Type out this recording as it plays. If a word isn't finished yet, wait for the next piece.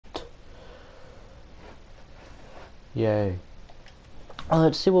Yay.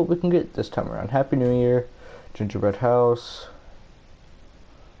 Let's see what we can get this time around. Happy New Year. Gingerbread house.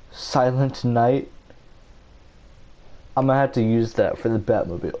 Silent night. I'm gonna have to use that for the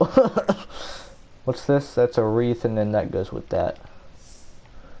Batmobile. What's this? That's a wreath, and then that goes with that.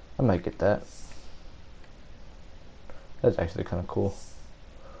 I might get that. That's actually kind of cool.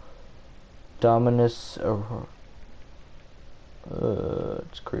 Dominus.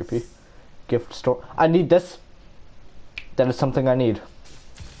 It's creepy. Gift store. I need this. That is something I need.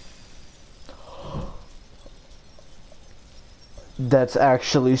 That's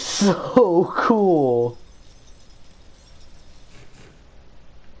actually so cool.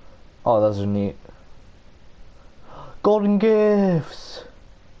 Oh, those are neat. Golden gifts.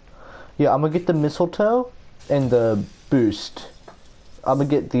 Yeah, I'm gonna get the mistletoe and the boost. I'm gonna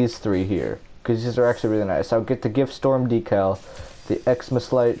get these three here because these are actually really nice. I'll get the gift storm decal, the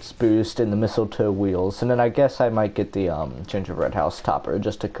Xmas lights boost, and the mistletoe wheels, and then I guess I might get the gingerbread house topper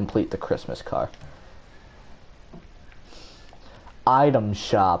just to complete the Christmas car. Item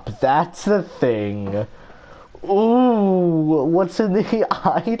shop. That's the thing. Ooh, what's in the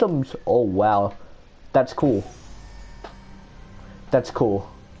items? Oh wow, that's cool. That's cool.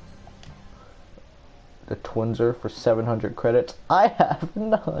 The Twinser for 700 credits. I have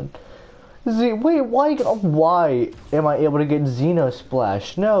none. Wait, why am I able to get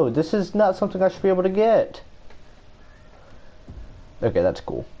Xenosplash? No, this is not something I should be able to get. Okay, that's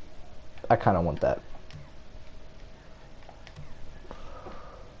cool. I kind of want that.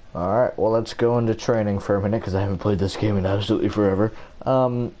 Alright, well let's go into training for a minute because I haven't played this game in absolutely forever.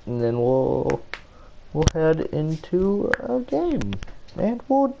 And then we'll head into a game. And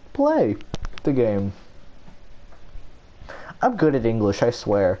we'll play the game. I'm good at English, I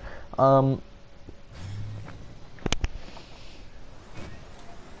swear. I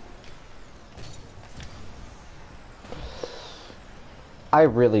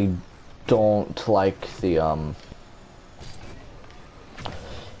really don't like the,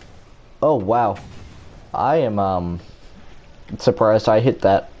 Oh, wow. I am, surprised I hit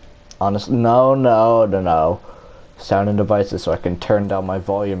that. Honestly, no. Sound and devices so I can turn down my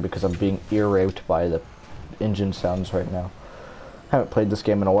volume because I'm being ear raped by the engine sounds right now. I haven't played this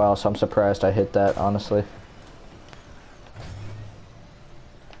game in a while, so I'm surprised I hit that, honestly.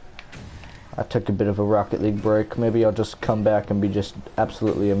 I took a bit of a Rocket League break. Maybe I'll just come back and be just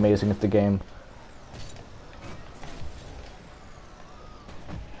absolutely amazing at the game.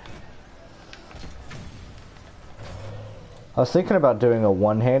 I was thinking about doing a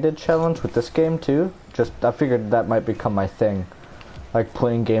one-handed challenge with this game too. I figured that might become my thing. Like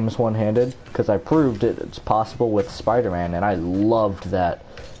playing games one-handed, because I proved it's possible with Spider-Man, and I loved that.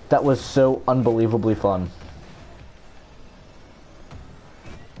 That was so unbelievably fun.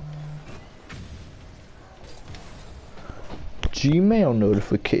 Gmail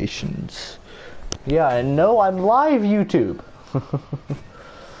notifications. Yeah, I know I'm live, YouTube.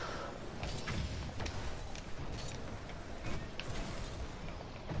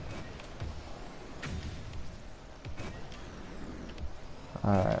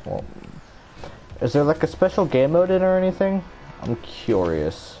 Alright, well, is there like a special game mode in or anything? I'm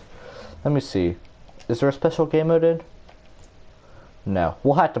curious. Let me see. Is there a special game mode in? No.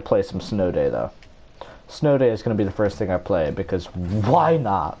 We'll have to play some Snow Day though. Snow Day is going to be the first thing I play because why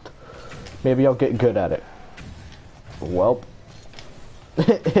not? Maybe I'll get good at it. Welp.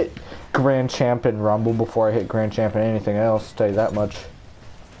 Hit Grand Champ in Rumble before I hit Grand Champ in anything else, tell you that much.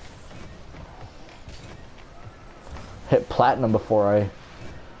 Hit Platinum before I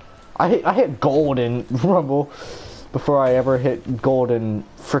hit gold in Rumble before I ever hit gold in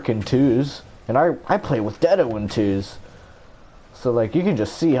frickin' twos. And I play with Dedo in twos. So like you can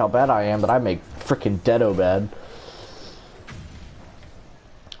just see how bad I am that I make frickin' Dedo bad.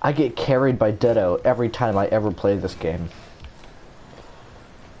 I get carried by Dedo every time I ever play this game.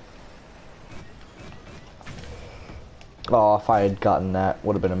 Oh, if I had gotten that,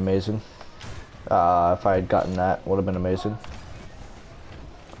 would have been amazing. If I had gotten that, would have been amazing.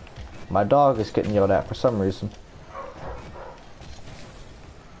 My dog is getting yelled at for some reason.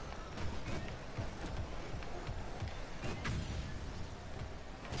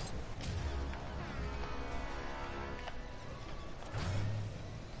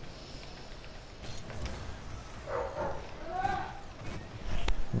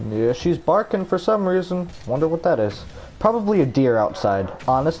 Yeah, she's barking for some reason. Wonder what that is. Probably a deer outside,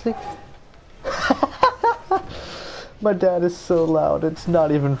 honestly. My dad is so loud, it's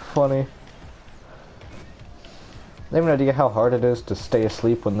not even funny. They have an idea how hard it is to stay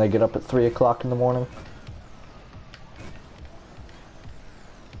asleep when they get up at 3 o'clock in the morning.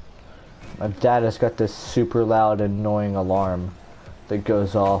 My dad has got this super loud, annoying alarm that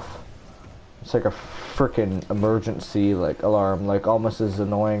goes off. It's like a frickin' emergency like alarm, like almost as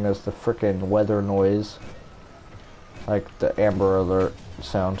annoying as the frickin' weather noise. Like the Amber Alert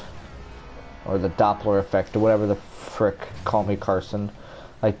sound. Or the Doppler effect, or whatever the frick, call me Carson.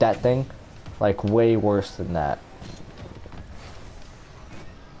 Like that thing, like way worse than that.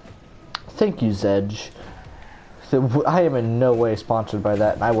 Thank you, Zedge. So I am in no way sponsored by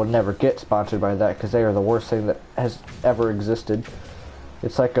that, and I will never get sponsored by that because they are the worst thing that has ever existed.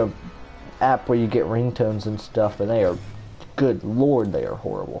 It's like a app where you get ringtones and stuff, and they are, good lord, they are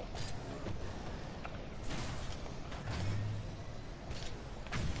horrible.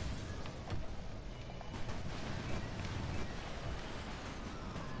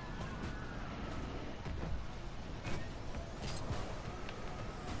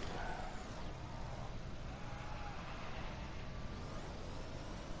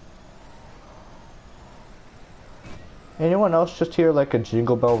 Anyone else just hear like a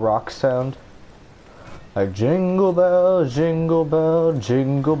Jingle Bell Rock sound? Like Jingle Bell, Jingle Bell,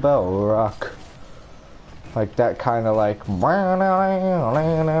 Jingle Bell Rock. Like that kind of like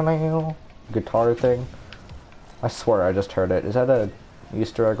guitar thing. I swear I just heard it. Is that a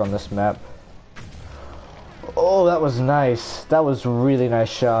Easter egg on this map? Oh, that was nice. That was a really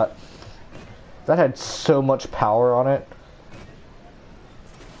nice shot. That had so much power on it.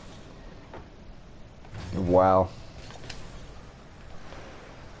 Wow.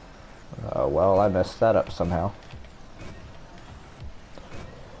 Well, I messed that up somehow.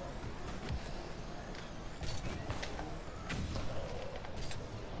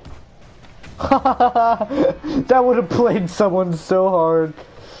 That would have played someone so hard.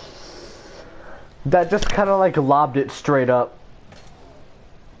 That just kind of like lobbed it straight up.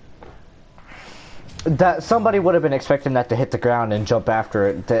 That somebody would have been expecting that to hit the ground and jump after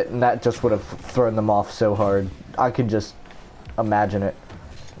it. That just would have thrown them off so hard. I can just imagine it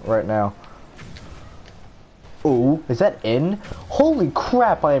right now. Ooh, is that in? Holy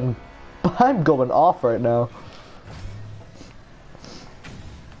crap, I'm going off right now.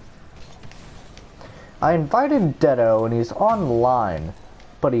 I invited Dedo and he's online,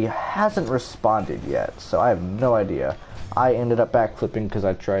 but he hasn't responded yet, so I have no idea. I ended up backflipping because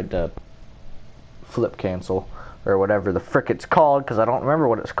I tried to flip cancel, or whatever the frick it's called, because I don't remember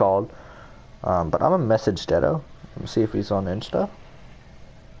what it's called. But I'm gonna message Dedo and see if he's on Insta.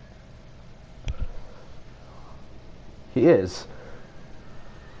 He is.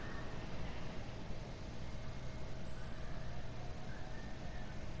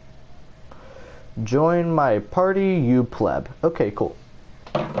 Join my party, you pleb. Okay, cool.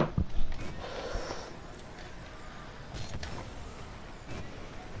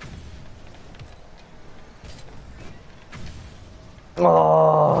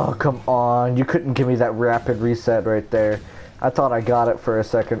 Oh, come on. You couldn't give me that rapid reset right there. I thought I got it for a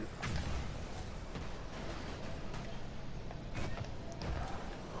second.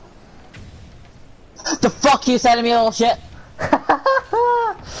 The fuck you said to me, little shit?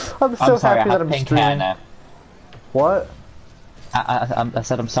 I'm so sorry, happy I that have I'm pink streaming. hair now. What? I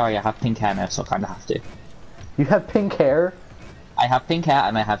said I'm sorry, I have pink hair now, so I kinda have to. You have pink hair? I have pink hair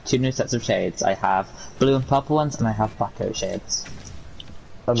and I have 2 new sets of shades. I have blue and purple ones and I have blackout shades.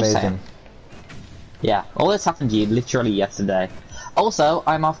 Amazing. Yeah, all this happened literally yesterday. Also,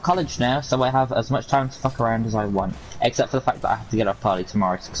 I'm off college now, so I have as much time to fuck around as I want. Except for the fact that I have to get off party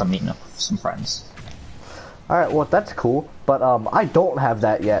tomorrow because I'm meeting up with some friends. Alright, well that's cool, but I don't have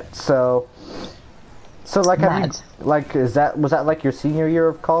that yet, so like have you, like was that like your senior year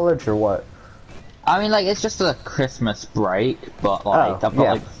of college or what? I mean, like, it's just a Christmas break, but like, I've got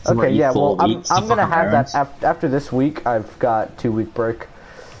like 4 weeks. I'm gonna have that after this week. I've got 2-week break.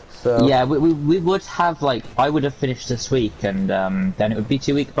 So yeah, we would have like, I would have finished this week, and then it would be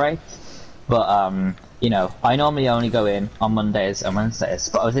 2-week break. But you know, I normally only go in on Mondays and Wednesdays,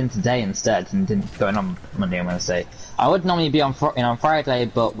 but I was in today instead and didn't go in on Monday and Wednesday. I would normally be on Friday,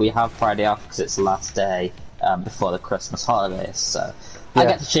 but we have Friday off because it's the last day before the Christmas holidays, so yeah. I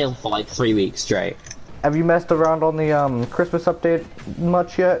get to chill for like 3 weeks straight. Have you messed around on the Christmas update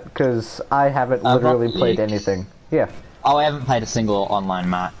much yet? Because I haven't literally played anything. Yeah. Oh, I haven't played a single online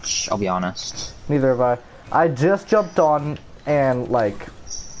match, I'll be honest. Neither have I. I just jumped on and like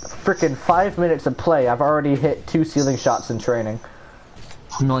frickin' 5 minutes of play, I've already hit 2 ceiling shots in training.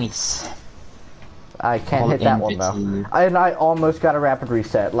 Nice. I can't hit that one though. And I almost got a rapid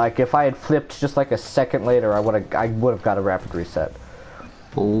reset. Like if I had flipped just like a second later, I would have got a rapid reset.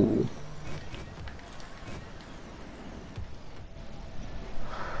 Ooh.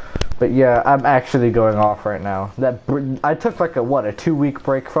 But yeah, I'm actually going off right now. I took like a 2-week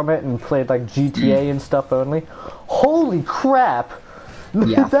break from it and played like GTA and stuff only. Holy crap!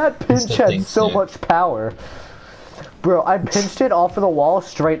 Yeah, That pinch had so much power. Bro, I pinched it off of the wall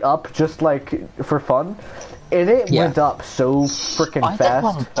straight up just like for fun. And it went up so freaking fast. I did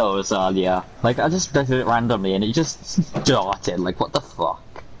one of those earlier. Like, I just did it randomly and it just started. Like, what the fuck?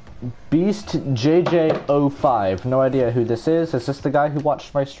 Beast JJ05. No idea who this is. Is this the guy who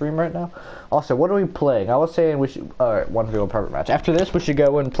watched my stream right now? Also, what are we playing? I was saying we should... Alright, 1v1 private match. After this, we should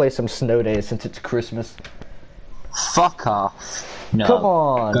go and play some Snow Days since it's Christmas. Fuck off. No. Come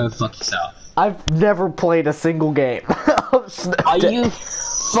on. Go fuck yourself. I've never played a single game of Snow Are Days. you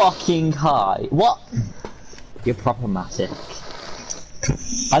fucking high? What? You're problematic.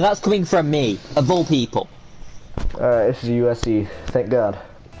 And that's coming from me, of all people. This is USC. Thank God.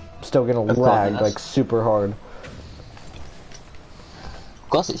 I'm still gonna lag like super hard. Of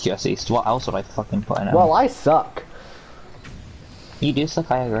course it's USC, so what else would I fucking put in it? Well, I suck. You do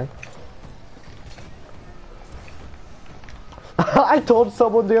suck, I agree. I told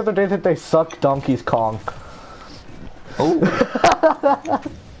someone the other day that they suck Donkey's Kong. Oh.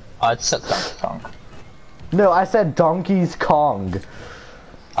 I'd suck Donkey Kong. No, I said Donkey's Kong.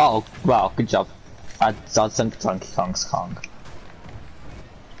 Oh, well, good job. I'd suck Donkey Kong's Kong.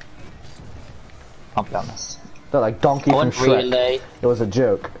 I'll be honest. They're like Donkey from Shrek. Really? It was a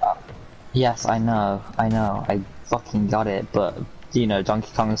joke. Yes, I know, I fucking got it, but, you know, Donkey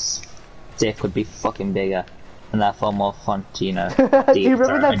Kong's dick would be fucking bigger, and therefore more fun to, you know, do you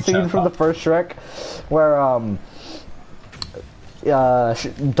remember that scene from the first Shrek, where,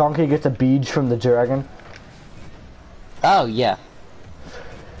 Donkey gets a bead from the dragon? Oh, yeah.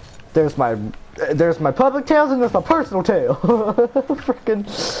 There's my public tales and there's my personal tale. Freaking,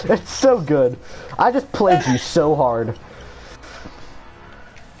 it's so good. I just played you so hard.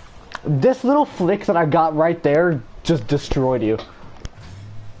 This little flick that I got right there just destroyed you.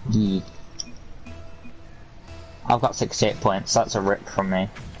 Yeah. I've got 68 points, that's a rip from me.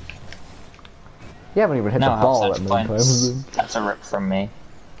 You haven't even hit No, the I ball have at 6 many points. times. That's a rip from me.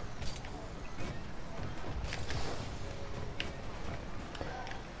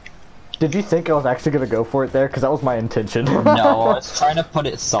 Did you think I was actually gonna go for it there? Because that was my intention. No, I was trying to put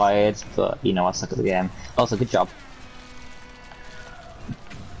it aside, but, you know, I suck at the game. Also, good job.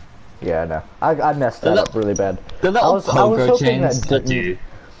 Yeah, no. I messed that up really bad. The little I was pogo hoping chains that that do.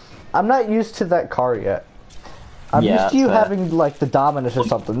 I'm not used to that car yet. I'm Yeah, used to you fair. having, like, the Dominus or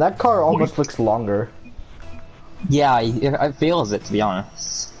something. That car almost looks longer. Yeah, it feels it, to be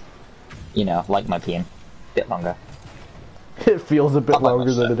honest. You know, like my peen. Bit longer. It feels a bit Not that longer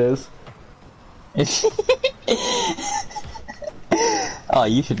much, than though. it is. Oh,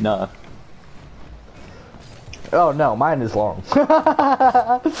 you should know. Oh no, mine is long.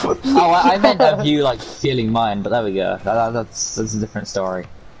 Oh, I meant of you, like, feeling mine, but there we go. That's a different story.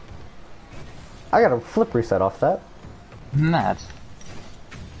 I got a flip reset off that. Mad.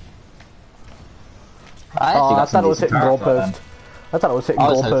 I Oh, actually I got thought some it was decent hitting power off that goalpost. I thought it was hitting then.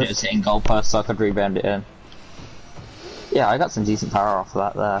 I was hoping it was goalpost. hitting goalpost so I could rebound it in. Yeah, I got some decent power off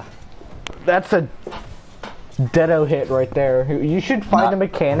of that there. That's a deado hit right there. You should find a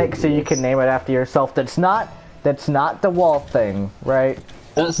mechanic so you can name it after yourself. That's not the wall thing, right?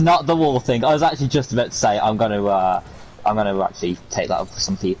 That's not the wall thing. I was actually just about to say I'm gonna actually take that up for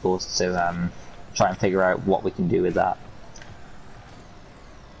some people to try and figure out what we can do with that.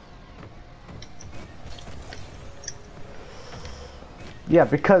 Yeah,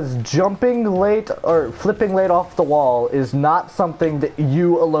 because jumping late or flipping late off the wall is not something that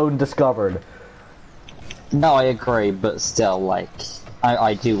you alone discovered. No, I agree, but still, like,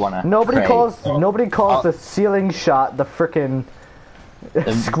 I do wanna. Nobody calls Oh. the ceiling shot the frickin'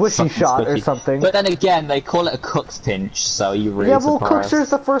 squishy fucking shot or squishy. something. But then again, they call it a cook's pinch, so you really Yeah, well, surprised. Cookster's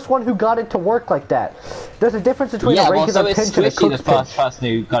the first one who got it to work like that. There's a difference between Yeah, a well, regular so it's pinch and a Squishy the Cook's first pinch. person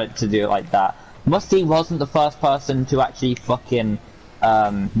who got it to do it like that. Musty wasn't the first person to actually fucking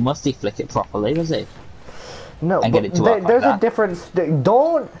Musty flick it properly, was he? No, and but get it to work like there's a that. difference.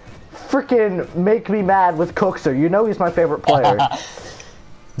 Don't freaking make me mad with Cookster. You know he's my favorite player.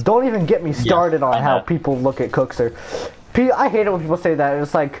 Don't even get me started on I how know. people look at Cookster. I hate it when people say that.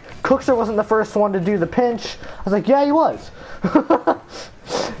 It's like, Cookster wasn't the first one to do the pinch. I was like, yeah, he was.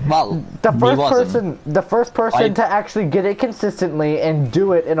 Well, The he first person I- to actually get it consistently and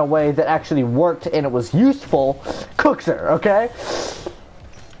do it in a way that actually worked and it was useful, Cookster, okay?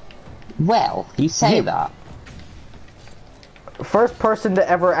 Well, you say Yeah. that. First person to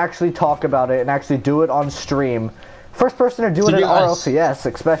ever actually talk about it and actually do it on stream. First person to do it To in be honest- RLCS,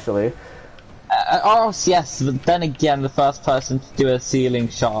 especially. RLCS, but then again, the first person to do a ceiling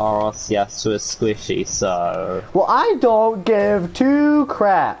shot RLCS was Squishy, so... Well, I don't give two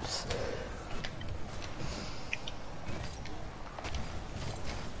craps.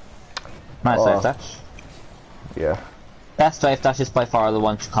 Nice wave dash. Yeah. Best wave dash is by far the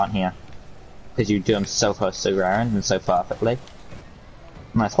ones you can't hear. Because you do them so close to the ground and so perfectly.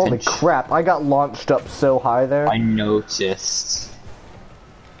 Nice Holy pinch. crap, I got launched up so high there. I noticed.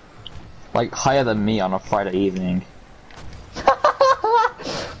 Like, higher than me on a Friday evening.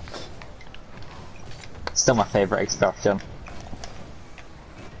 Still my favourite expression.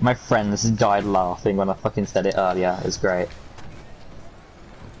 My friends died laughing when I fucking said it earlier. It was great.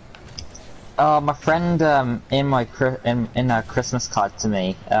 My friend, in her Christmas card to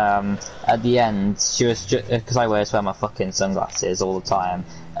me, at the end, she was because I always wear my fucking sunglasses all the time.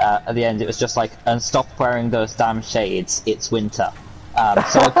 At the end, it was just like, and stop wearing those damn shades. It's winter.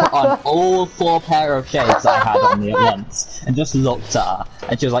 So I put on all 4 pair of shades that I had on me at once, and just looked at her,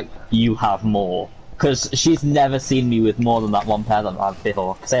 and she was like, "You have more," because she's never seen me with more than that 1 pair that I've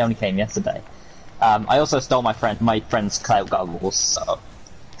before. Because they only came yesterday. I also stole my friend's clout goggles, so.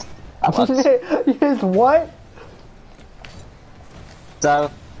 His what?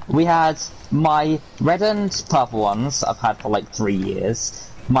 So, we had my red and purple ones I've had for like 3 years,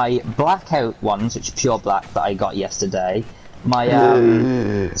 my blackout ones, which are pure black that I got yesterday, my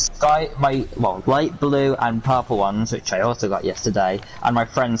light blue and purple ones, which I also got yesterday, and my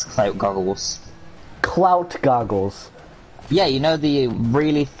friend's clout goggles. Clout goggles. Yeah, you know the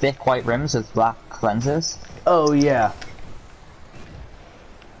really thick white rims with black lenses? Oh yeah.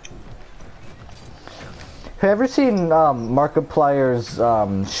 Have you ever seen Markiplier's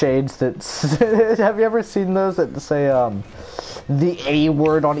shades that have you ever seen those that say the A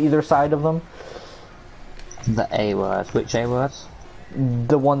word on either side of them? The A word. Which A word?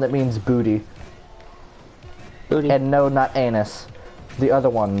 The one that means booty. Booty. And no, not anus. The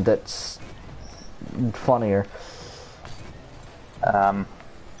other one that's funnier. The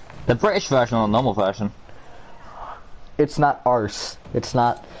British version or the normal version? It's not arse. It's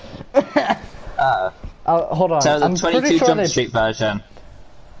not. Hold on. So the I'm 22 sure Jump Street version.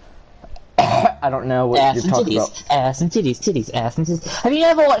 I don't know what Ass you're and talking titties, about. ass and titties, titties, ass and titties. Have you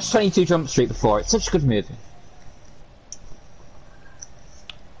ever watched 22 Jump Street before? It's such a good movie.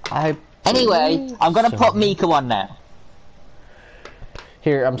 Anyway, I'm gonna put Mika on now.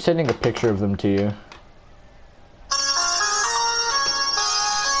 Here, I'm sending a picture of them to you.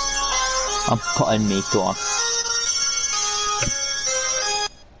 I'm putting Mika on.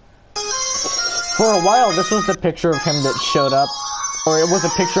 For a while, this was the picture of him that showed up. Or it was a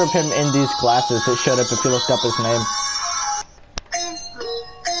picture of him in these glasses that showed up if you looked up his name.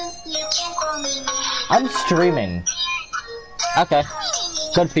 I'm streaming. Okay.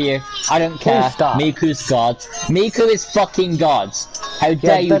 Good for you. I don't care. Please stop. Miku's God. Miku is fucking God. How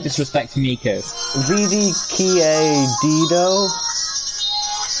dare you that's- disrespect Miku? VD Kia Dido.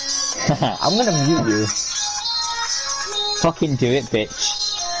 I'm gonna mute you. Fucking do it,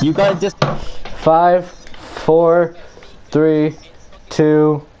 bitch. You gotta just... 5, 4, 3,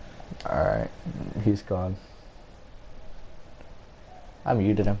 2. Alright, he's gone. I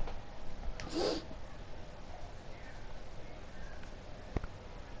muted him.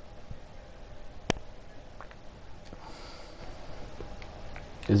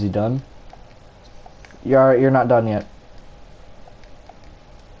 Is he done? You're not done yet.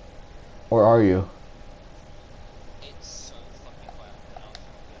 Or are you?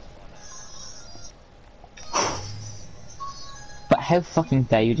 But how fucking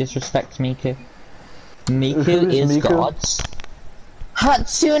dare you disrespect Miku? Miku Who's is Miku? God.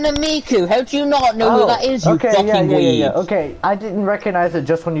 Hatsune Miku! How do you not know who that is, you fucking weeb? yeah. Okay, I didn't recognize it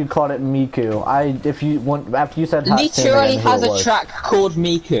just when you called it Miku. After you said Hatsune, Literally I knew who has it a was. track called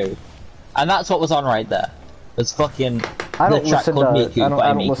Miku. And that's what was on right there. It's fucking I the don't track listen to called Miku by I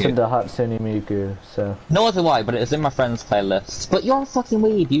don't Miku. listen to Hatsune Miku, so Nor do I, but it's in my friend's playlist. But you're a fucking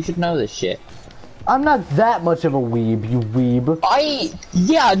weeb, you should know this shit. I'm not that much of a weeb, you weeb.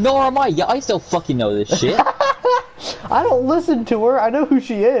 Yeah, nor am I. Yeah, I still fucking know this shit. I don't listen to her. I know who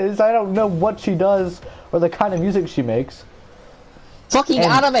she is. I don't know what she does or the kind of music she makes. Fucking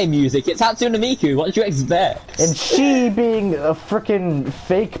anime music. It's Hatsune Miku. What did you expect? And she being a frickin'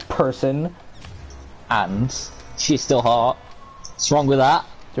 fake person. And she's still hot. What's wrong with that?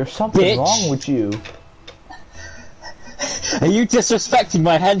 There's something Bitch. wrong with you. Are you disrespecting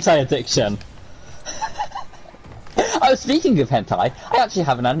my hentai addiction? Oh, speaking of hentai, I actually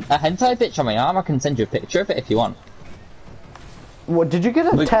have a hentai bitch on my arm. I can send you a picture of it if you want. What, did you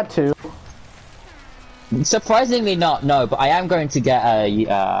get a tattoo? Surprisingly not, no, but I am going to get a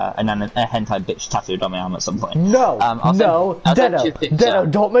hentai bitch tattooed on my arm at some point. No, no, Deno, Deno,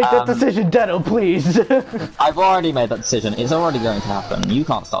 don't make that decision, Deno, please. I've already made that decision. It's already going to happen. You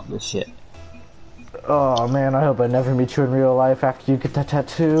can't stop this shit. Oh man, I hope I never meet you in real life after you get that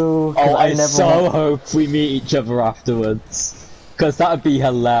tattoo. Oh, I so hope we meet each other afterwards. Because that would be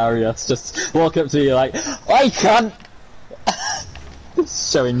hilarious. Just walk up to you like, I can't!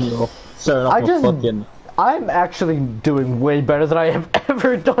 showing off my fucking... I'm actually doing way better than I have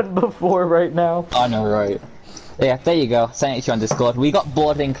ever done before right now. I know, right? Yeah, there you go. Send it to you on Discord. We got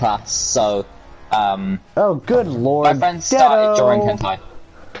bored in class, so... Oh, good lord. My friend started drawing hentai.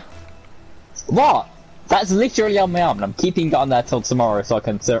 What? That's literally on my arm, and I'm keeping it on there till tomorrow so I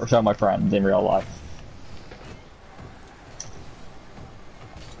can show my friend in real life.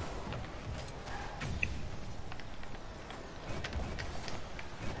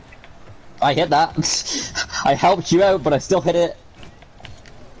 I hit that. I helped you out, but I still hit it.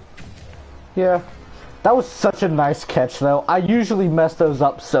 Yeah. That was such a nice catch, though. I usually mess those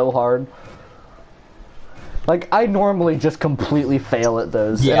up so hard. Like, I normally just completely fail at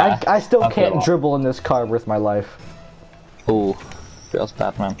those. Yeah. And I still can't dribble in this car worth my life. Ooh. Feels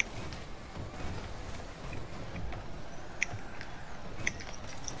bad, man.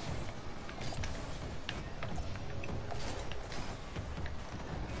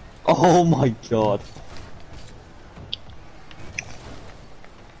 Oh my god.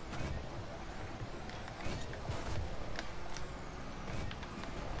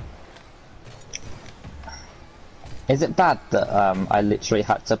 Is it bad that I literally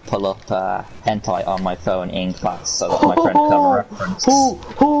had to pull up hentai on my phone in class so that my friend could have a reference?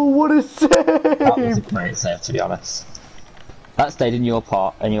 Oh, what a save! That was a great save, to be honest. That stayed in your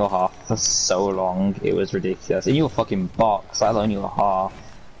half for so long, it was ridiculous. In your fucking box, let alone your half.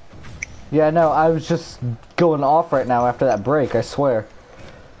 Yeah, no, I was just going off right now after that break, I swear.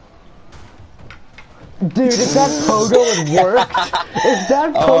 Dude, if that pogo had worked, if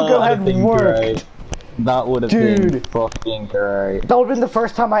that pogo had worked, great. That would have been fucking great. That would have been the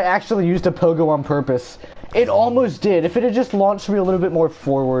first time I actually used a pogo on purpose. It almost did. If it had just launched me a little bit more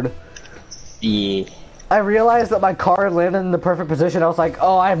forward. Yeah. I realized that my car landed in the perfect position. I was like,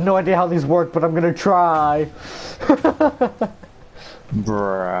 oh, I have no idea how these work, but I'm gonna try.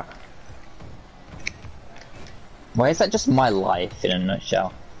 Bruh. Why is that just my life in a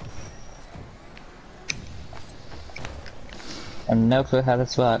nutshell? I have no clue how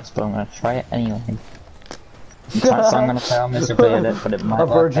this works, but I'm gonna try it anyway. So I'm gonna fail miserably at it, but it might A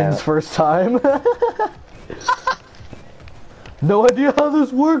work virgin's out. first time. No idea how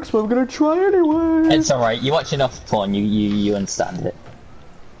this works, but I'm gonna try anyway. It's alright, you watch enough porn, you understand it.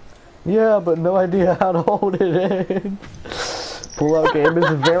 Yeah, but no idea how to hold it in. Pull-out game is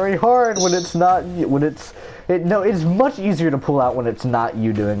very hard when it's not, no, it's much easier to pull out when it's not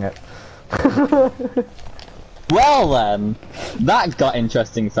you doing it. Well then, that got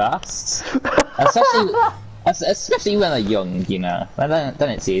interesting fast. Especially when they're young, you know. Then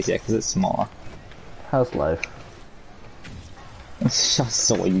it's easier because it's smaller. How's life? I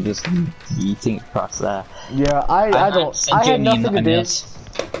saw you just eating across there. Yeah, I had nothing to do.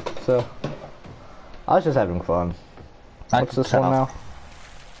 So, I was just having fun. What's this one now?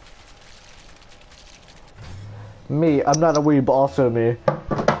 Me, I'm not a weeb, also me.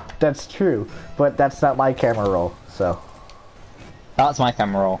 That's true, but that's not my camera roll, so. That's my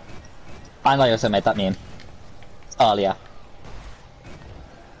camera roll. And I also made that meme. Earlier.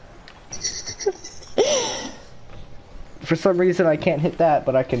 For some reason I can't hit that,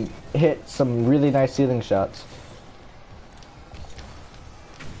 but I can hit some really nice ceiling shots.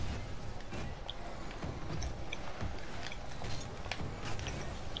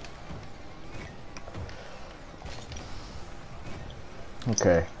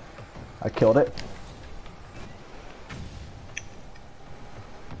 Okay. I killed it.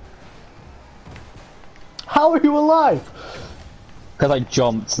 How are you alive? Because I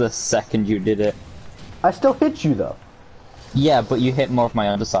jumped the second you did it. I still hit you though. Yeah, but you hit more of my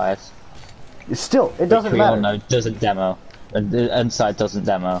underside. Still, it doesn't Which we matter. all know doesn't demo. The underside doesn't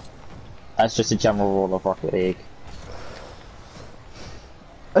demo. That's just a general rule of Rocket League.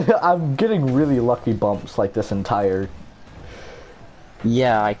 I'm getting really lucky bumps like this entire.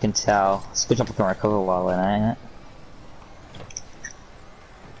 Yeah, I can tell. Switch up can recover well in, ain't it?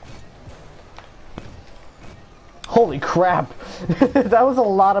 Holy crap! That was a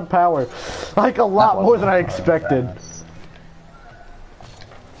lot of power. Like a lot more than I expected.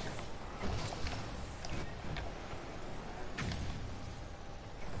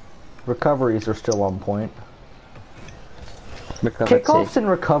 Recoveries are still on point. Kickoffs and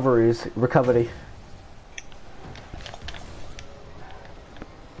recovery.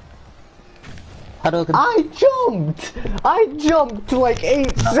 Hadouken. I jumped! I jumped like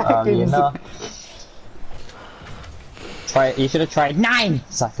 8 seconds! You know. You should have tried 9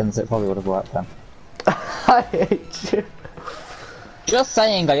 seconds, it probably would have worked then. I hate you. Just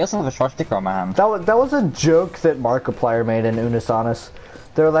saying, I also have a short sticker on my hand. That was a joke that Markiplier made in Unisonis.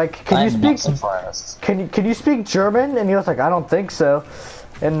 They're like, can you not speak... surprised. Can you speak German? And he was like, I don't think so.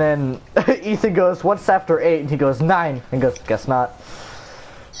 And then Ethan goes, what's after 8? And he goes, 9. And he goes, guess not.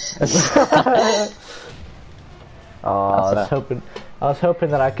 I was hoping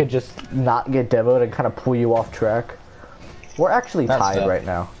that I could just not get demoed and kind of pull you off track. We're actually tied right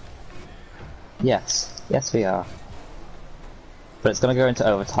now. Yes, yes we are. But it's gonna go into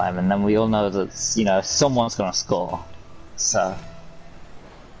overtime, and then we all know that, you know, someone's gonna score. So.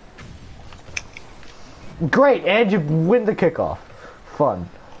 Great, and you win the kickoff. Fun.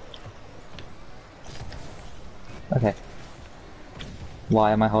 Okay.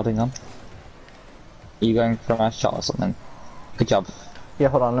 Why am I holding on? Are you going for a shot or something? Good job. Yeah,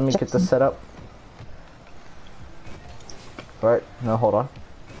 hold on, let me get this set up. Alright, no, hold on.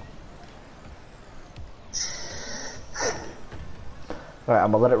 Alright,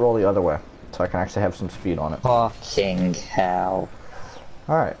 I'm gonna let it roll the other way, so I can actually have some speed on it. Fucking hell.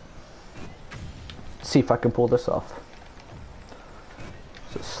 Alright. See if I can pull this off.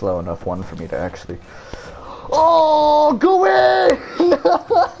 It's a slow enough one for me to actually... Oh, go in!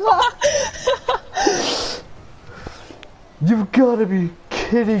 You've gotta be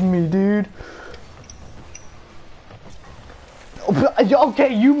kidding me, dude.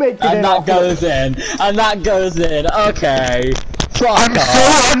 Okay, you make it and in. That goes in. And that goes in. Okay. I'm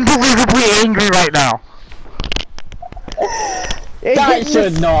so unbelievably angry right now. That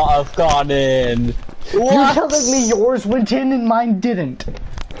should not have gone in. What? You're telling me yours went in and mine didn't.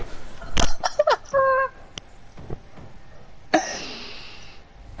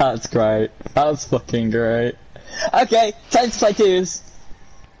 That's great. That's fucking great. Okay, time to play twos.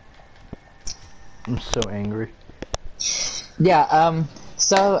 I'm so angry. Yeah,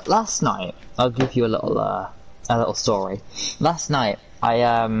 so last night, I'll give you a little story. Last night,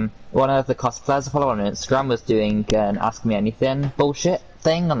 one of the cosplayers I follow on Instagram was doing an Ask Me Anything bullshit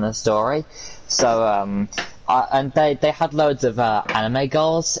thing on the story. So, and they had loads of anime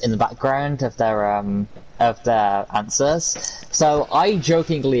girls in the background of their answers. So I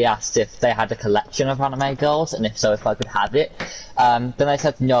jokingly asked if they had a collection of anime girls, and if so, if I could have it. Then they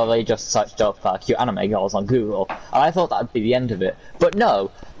said no, they just searched up cute anime girls on Google, and I thought that would be the end of it. But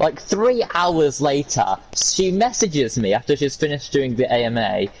no, like 3 hours later, she messages me after she's finished doing the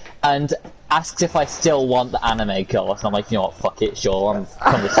AMA, and asks if I still want the anime girls, and I'm like, you know what, fuck it, sure, I'm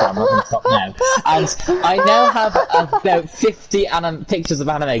from this time, I'm gonna stop now. And I now have about 50 pictures of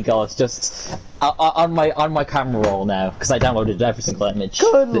anime girls just on my camera roll now, because I downloaded every single image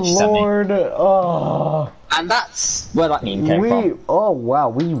Good that she sent me. lord, oh. And that's where that meme came from. Oh wow,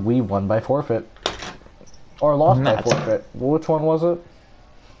 we won by forfeit. Or lost by forfeit. Which one was it?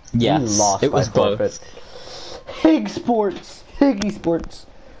 Yes, we lost it was by forfeit. both. Hig Sports! Higgy Sports!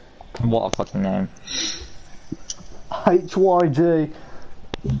 What a fucking name. HYJ.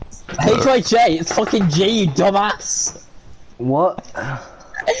 HYJ, it's fucking G, you dumbass! What?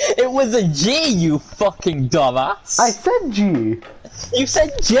 It was a G, you fucking dumbass! I said G! You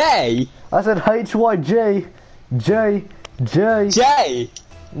said J! I said HYJ. J. J!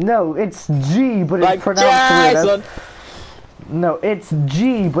 No, it's G, but it's Like pronounced weird. Jason! No, it's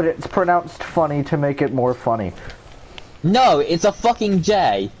G, but it's pronounced funny to make it more funny. No, it's a fucking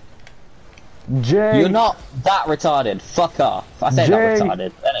J. J. You're not that retarded. Fuck off. I say J. not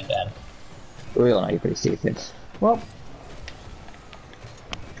retarded, then again. We all know you're pretty stupid. Well.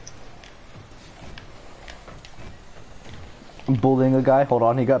 I'm bullying a guy. Hold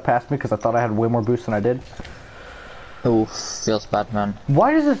on, he got past me because I thought I had way more boost than I did. Oof, feels bad, man.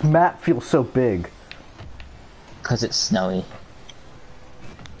 Why does this map feel so big? Because it's snowy.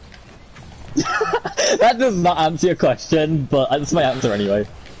 That does not answer your question, but that's my answer anyway.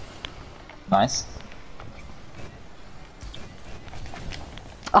 Nice.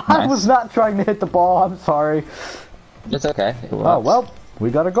 I was not trying to hit the ball, I'm sorry. It's okay. It works. Oh, well, we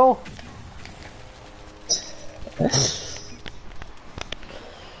got a goal.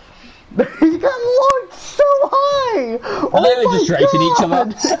 He got launched so high! And they were just racing each other.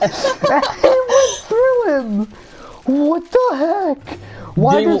 And he went through him! What the heck?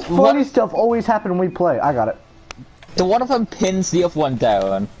 Why does funny stuff always happen when we play? I got it. So one of them pins the other one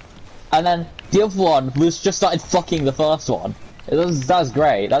down, and then the other one was just started fucking the first one. That was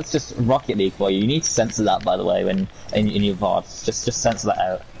great. That's just Rocket League for you. You need to censor that, by the way, when in your VODs. Just censor that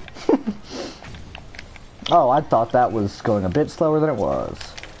out. Oh, I thought that was going a bit slower than it was.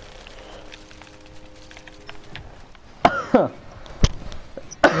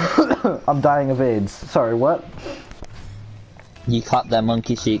 I'm dying of AIDS. Sorry, what? You cut their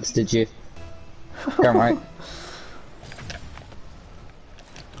monkey cheeks, did you? Damn right.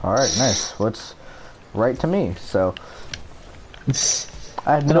 Alright, nice. What's right to me, so...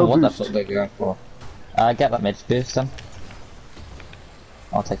 I had I don't know no what boost. that they're going for. Get that mid boost then.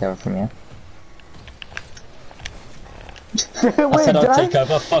 I'll take over from you. Wait, I said did I'll take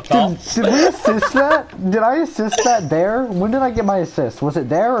over, fuck off. did we assist that? Did I assist that there? When did I get my assist? Was it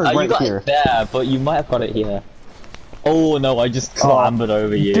there or You right got here? it there, but you might have got it here. Oh no, I just clambered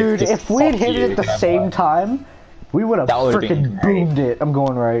over you. Dude, Just if we'd fuck hit you, it at the can I same buy? time, we would have That would've been freaking great. boomed it. I'm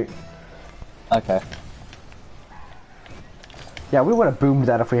going right. Okay. Yeah, we would have boomed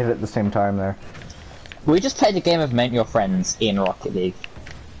that if we hit it at the same time there. We just played a game of Meet Your Friends in Rocket League.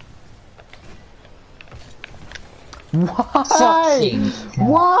 Why? Fucking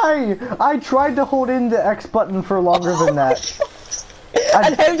Why? I tried to hold in the X button for longer than that.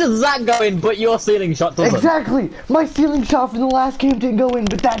 And how does that go in, but your ceiling shot doesn't? Exactly! My ceiling shot from the last game didn't go in,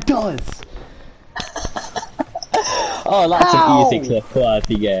 but that does! Oh, that's How? an easy clip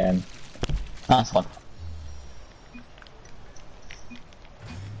quality game. Nice one.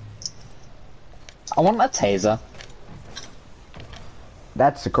 I want a taser.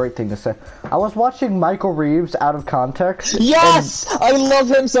 That's a great thing to say. I was watching Michael Reeves out of context. Yes! I love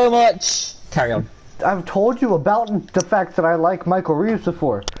him so much! Carry on. I've told you about the fact that I like Michael Reeves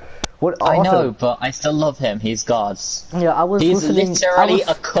before. What? I also- know, but I still love him. He's God's. Yeah, I was He's listening. literally I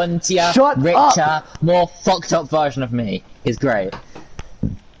was, a cuntier, Shut richer, up! more fucked up version of me. He's great.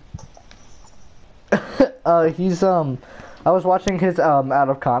 he's I was watching his out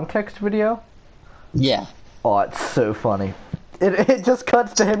of context video. Yeah. Oh, it's so funny. It just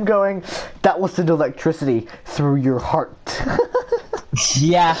cuts to him going, "That was the electricity through your heart."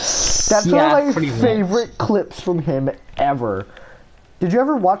 Yes. That's yeah, one of my pretty much. favorite clips from him ever. Did you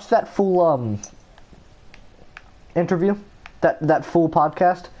ever watch that full interview? That full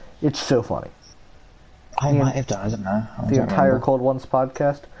podcast? It's so funny. I might have done. I don't know. I The don't entire remember. Cold Ones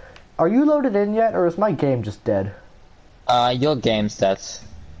podcast. Are you loaded in yet, or is my game just dead? Your game's dead,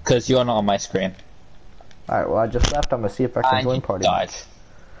 because you're not on my screen. Alright, well I just left. I'm gonna see if I can And join you party died. match.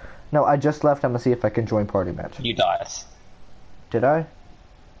 No, I just left. I'm gonna see if I can join party match. You died. Did I?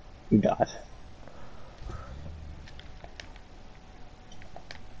 You died.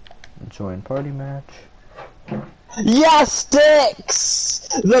 Join party match. Yes, sticks!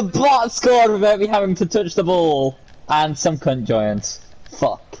 The bot scored without me having to touch the ball. And some cunt joined.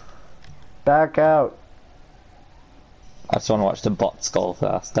 Fuck. Back out. I just want to watch the bot score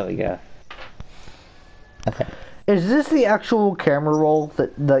first. There we go. Okay. Is this the actual camera roll?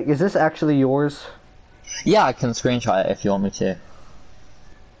 That like, is this actually yours? Yeah, I can screenshot it if you want me to.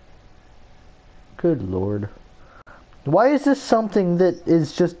 Good lord. Why is this something that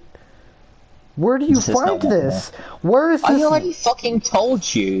is just... Where do you This is find not one this? Where is I this? already fucking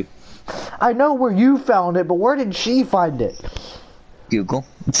told you. I know where you found it, but where did she find it? Google.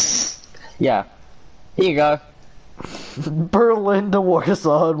 Yeah. Here you go. Berlin to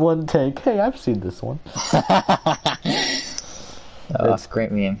Warsaw in one take. Hey, I've seen this one. That's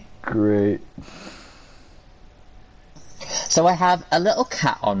great meme. Great. So I have a little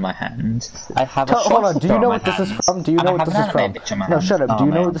cat on my hand. I have a Hold on, do you on know my what this is hand, from? Do you and know I what have this an is from? anime bitch on my No, hand. shut up. Oh, Do you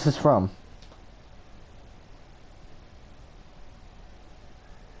know man. what this is from?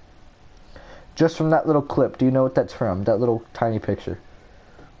 Just from that little clip, do you know what that's from? That little tiny picture.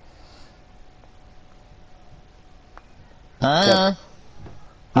 You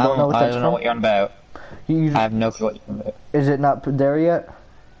don't know what I that's don't know from? what you're on about. You, I have no clue what you're on about. is it not there yet?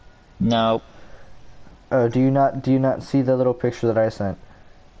 No. Do you not see the little picture that I sent?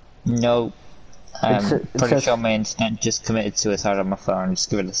 No. I'm it pretty says- sure my internet just committed suicide on my phone. Just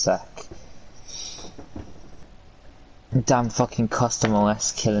give it a sec. Damn fucking custom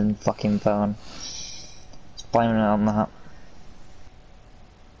OS killing fucking phone. Just blaming it on that.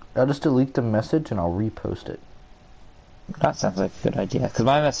 I'll just delete the message and I'll repost it. That sounds like a good idea. Because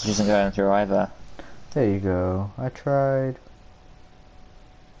my message isn't going through either. There you go. I tried.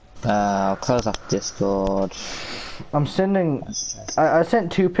 I'll close off Discord. I'm sending... I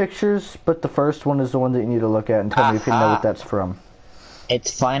sent two pictures, but the first one is the one that you need to look at and tell me if you know Aha. what that's from. It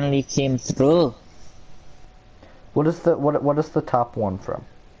finally came through. What is the top one from?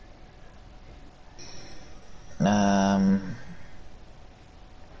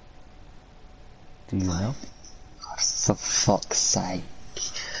 Do you know? For fuck's sake.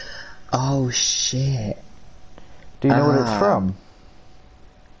 Oh shit. Do you know what it's from?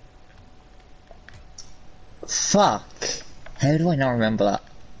 Fuck. How do I not remember that?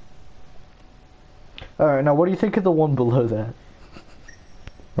 Alright, now what do you think of the one below that?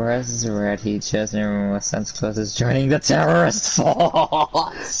 Whereas the red heat shows everyone with Santa Claus is joining the terrorist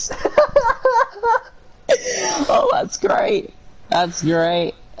force. Oh, that's great. That's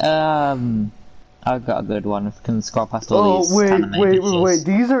great. I've got a good one. Can scroll past all these wait.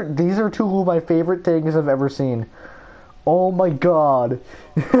 These are two of my favorite things I've ever seen. Oh my god.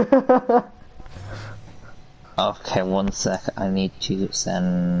 Okay, one sec. I need to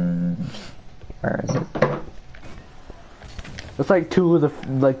send. Where is it? It's like two of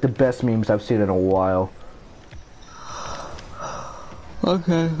the best memes I've seen in a while.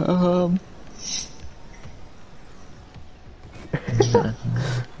 Okay.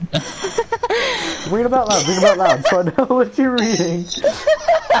 Read them out loud, so I know what you're reading.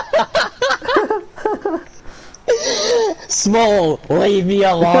 Small, leave me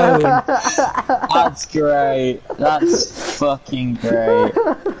alone. That's great. That's fucking great.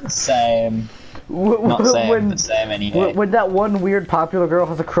 Same. Not same, but same anyway. When that one weird popular girl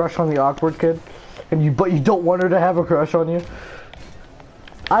has a crush on the awkward kid, but you don't want her to have a crush on you.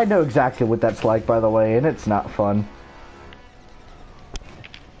 I know exactly what that's like, by the way, and it's not fun.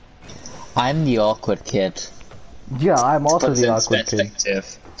 I'm the awkward kid. Yeah, I'm also the awkward kid.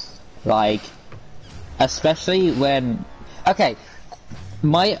 Like, especially when... Okay,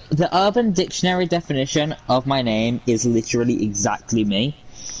 the Urban Dictionary definition of my name is literally exactly me.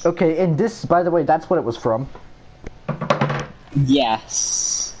 Okay, and this, by the way, that's what it was from.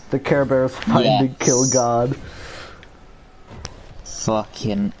 Yes. The Care Bears find and kill God.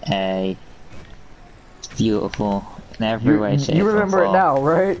 Fucking A. It's beautiful in every way, shape, you remember it now,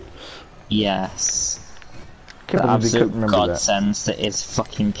 right? Yes. The absolute godsends that is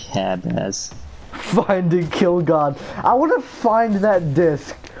fucking Care Bears. Find and kill God. I want to find that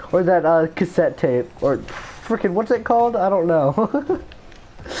disc, or that cassette tape, or freaking what's it called? I don't know.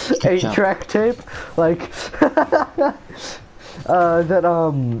 8-track tape, like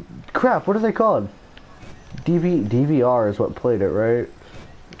crap. What are they called? DVR is what played it, right?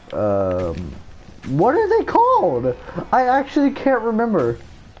 What are they called? I actually can't remember.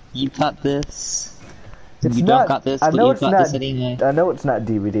 You got this. It's you not, don't got this, I but know you it's got not, this anyway. I know it's not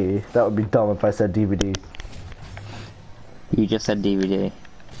DVD. That would be dumb if I said DVD. You just said DVD.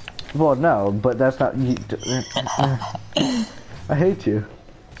 Well, no, but that's not. I hate you.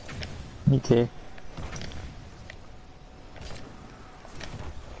 Me too.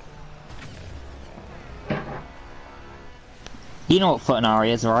 You know what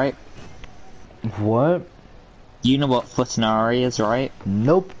Futanari is, right? What? You know what Futanari is, right?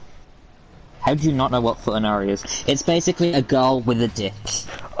 Nope. How do you not know what Futanari is? It's basically a girl with a dick.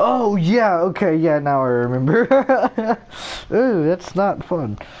 Oh, yeah, okay, yeah, now I remember. Ooh, that's not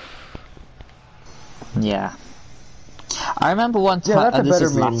fun. Yeah. I remember one time... Yeah, that's a better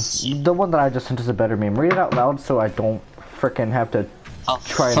meme. The one that I just sent is a better meme. Read it out loud so I don't frickin' have to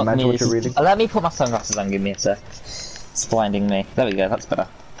try and imagine what you're reading. Let me put my sunglasses on, give me a sec. It's blinding me. There we go, that's better.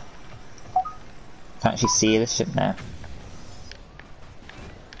 Can't actually see this shit now.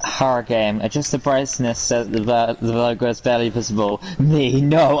 Horror game. Adjust the brightness so that the logo is barely visible. Me?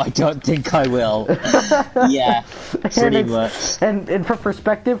 No, I don't think I will. Yeah, pretty much. And for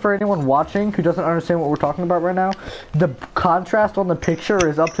perspective, for anyone watching who doesn't understand what we're talking about right now, the contrast on the picture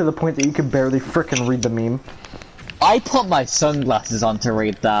is up to the point that you can barely frickin' read the meme. I put my sunglasses on to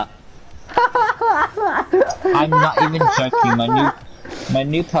read that. I'm not even joking. My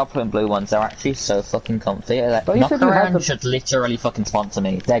new purple and blue ones are actually so fucking comfy. Like, Knockaround should literally fucking sponsor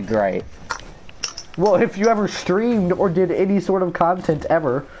me. They're great. Well, if you ever streamed or did any sort of content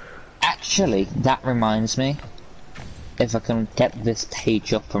ever. Actually, that reminds me. If I can get this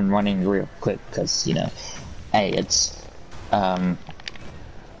page up and running real quick, because, you know, it's, oh,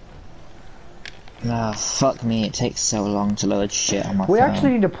 fuck me, it takes so long to load shit on my phone. We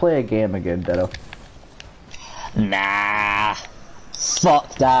actually need to play a game again, Dedo. Nah.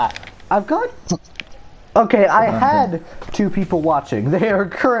 Fuck that. I've got... Okay, I had 2 people watching. They are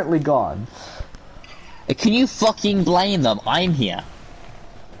currently gone. Can you fucking blame them? I'm here.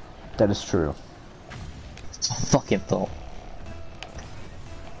 That is true. I fucking thought.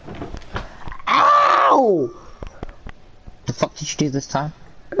 Ow! The fuck did you do this time?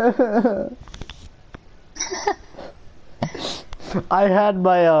 I had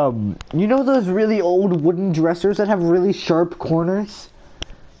my, you know those really old wooden dressers that have really sharp corners?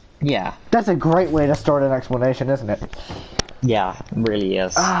 Yeah. That's a great way to start an explanation, isn't it? Yeah, it really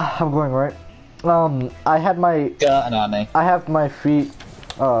is. I'm going right. I had my... I have my feet,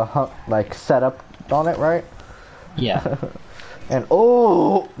 like, set up on it, right? Yeah. And,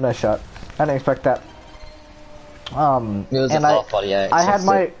 oh! Nice shot. I didn't expect that. It was and a full body, yeah.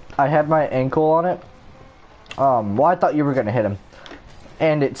 I had my ankle on it. Well, I thought you were gonna hit him.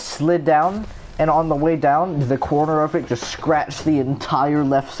 and it slid down, and on the way down, the corner of it just scratched the entire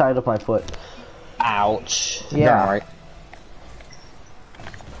left side of my foot. Ouch. Yeah. Right.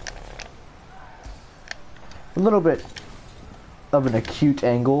 A little bit of an acute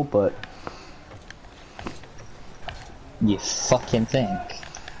angle, but... You fucking think.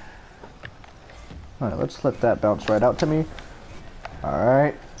 Alright, let's let that bounce right out to me.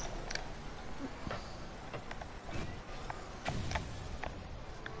 Alright.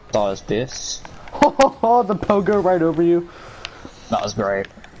 Dollars boost. Oh, the pogo right over you. That was great.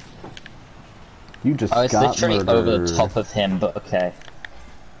 You just I was got literally murdered. over the top of him, but okay.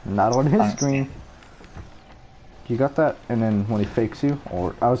 Not on his Thanks. screen. You got that? And then when he fakes you,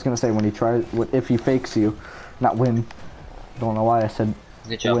 or I was gonna say when he tries, if he fakes you, not win. Don't know why I said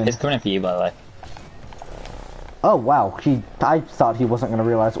Good job. win. It's coming for you, by the way. Oh wow, I thought he wasn't gonna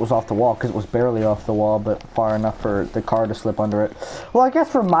realize it was off the wall because it was barely off the wall, but far enough for the car to slip under it. Well, I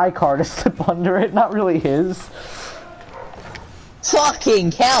guess for my car to slip under it, not really his.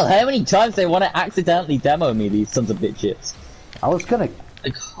 Fucking hell! How many times they want to accidentally demo me, these sons of bitches? I was gonna.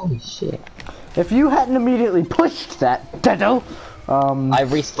 Like, holy shit. If you hadn't immediately pushed that, Dedo, I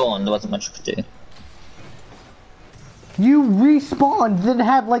respawned, there wasn't much I could do. you respawned, then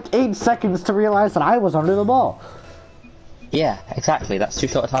had like 8 seconds to realize that I was under the ball. Yeah, exactly, that's too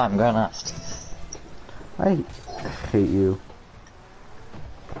short a time, going left. I hate you.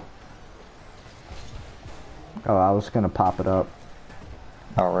 Oh, I was gonna pop it up.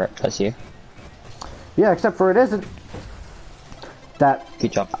 Oh, rip, that's you. Yeah, except for it isn't. That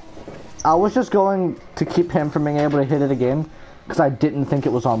Good job. I was just going to keep him from being able to hit it again because I didn't think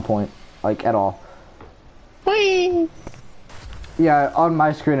it was on point, like at all. Whee! Yeah, on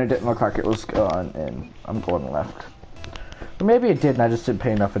my screen it didn't look like it was going, and I'm going left. Or maybe it did, and I just didn't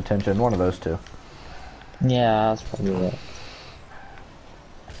pay enough attention. One of those two. Yeah, that's probably it.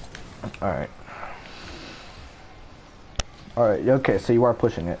 All right. All right. Okay, so you are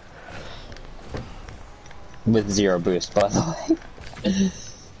pushing it. With 0 boost, by the way.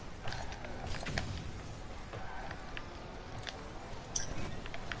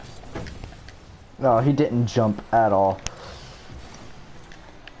 No, he didn't jump at all.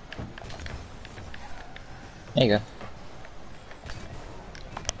 There you go.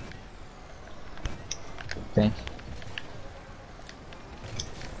 Think.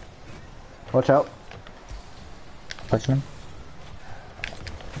 Watch out. Pushing him.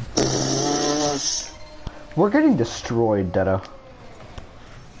 We're getting destroyed, Dedo.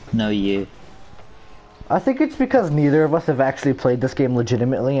 No, you. I think it's because neither of us have actually played this game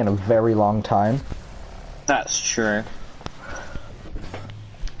legitimately in a very long time. That's true.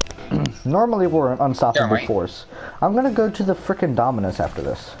 Normally we're an unstoppable right. force. I'm gonna go to the frickin' Dominus after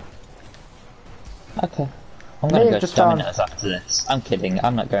this. Okay. I'm gonna go to just found- Domino's after this. I'm kidding,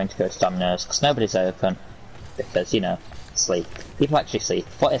 I'm not going to go to Domino's, because nobody's open. Because, you know, sleep. People actually sleep.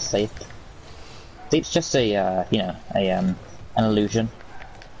 What is sleep? Sleep's just a, you know, an illusion.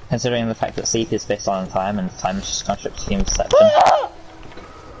 Considering the fact that sleep is based on time, and time is just a construct of human perception.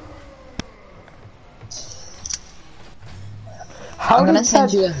 How I'm gonna did send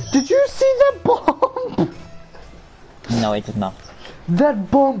that- you a... Did you see that bomb? No, I did not. That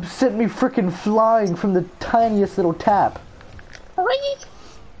bomb sent me frickin' flying from the tiniest little tap.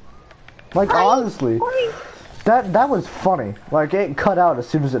 Like, honestly. That was funny. Like, it cut out as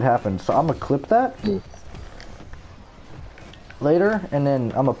soon as it happened. So I'm gonna clip that later, and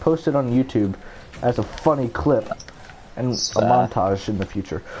then I'm gonna post it on YouTube as a funny clip and a montage in the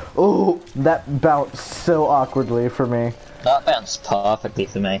future. Oh, that bounced so awkwardly for me. That bounced perfectly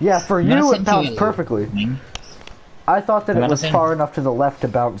for me. Yeah, for I'm gonna you it send bounced you- perfectly. I thought that I'm it gonna was send- far enough to the left to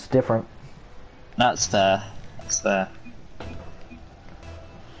bounce different. That's fair. That's fair.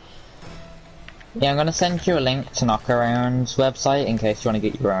 Yeah, I'm gonna send you a link to Knockaround's website in case you want to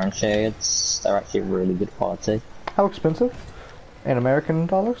get your own shades. They're actually really good quality. How expensive? In American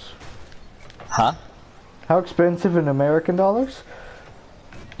dollars? Huh? How expensive in American dollars?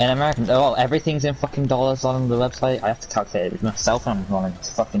 In American, oh, everything's in fucking dollars on the website. I have to calculate it myself, and I'm going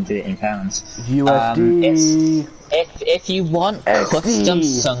to fucking do it in pounds. USD. If you want XD. custom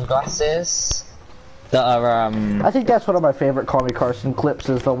sunglasses that are I think that's one of my favorite Call Me Carson clips,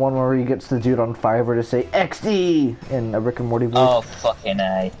 is the one where he gets the dude on Fiverr to say XD in a Rick and Morty voice. oh fucking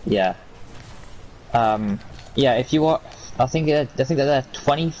A, yeah. Yeah, if you want, I think that they're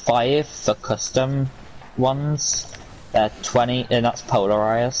 25 for custom ones. They're 20, and that's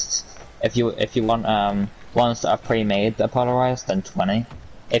polarized. If you want ones that are pre-made that are polarized, then 20.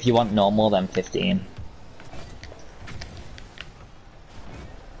 If you want normal, then 15.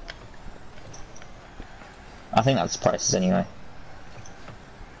 I think that's the prices anyway.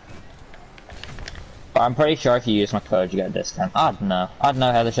 I'm pretty sure if you use my code, you get a discount. I don't know. I don't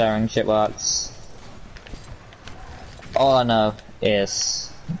know how the sharing shit works. All I know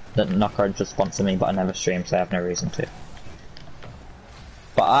is that Knockout just sponsor me, but I never stream, so I have no reason to.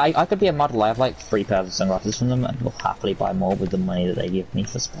 But I could be a model. I have like 3 pairs of sunglasses from them, and will happily buy more with the money that they give me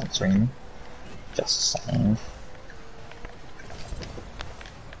for sponsoring me. Just saying.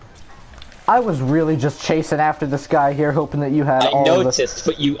 I was really just chasing after this guy here, hoping that you had all I noticed,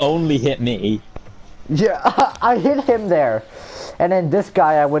 but you only hit me. Yeah, I hit him there. And then this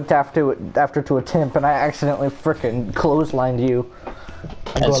guy I went after to a temp, and I accidentally frickin' clotheslined you.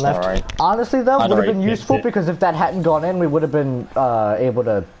 And That's going left. alright. Honestly, though, I'd would have already been useful picked it. because if that hadn't gone in, we would have been able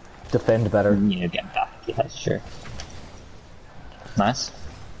to defend better. You get back. Yeah, sure. Nice.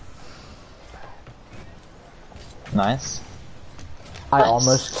 Nice. I Nice.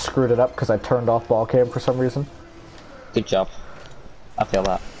 almost screwed it up because I turned off ball cam for some reason. Good job. I feel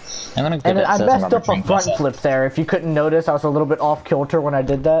that. I'm gonna give And it I to messed some up a drink front myself. flip there. If you couldn't notice, I was a little bit off kilter when I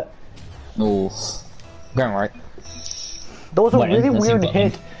did that. Ooh. Going right. There was a What, really that's weird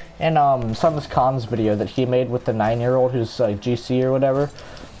important. hit in Summer's Cons video that he made with the 9-year-old who's like GC or whatever.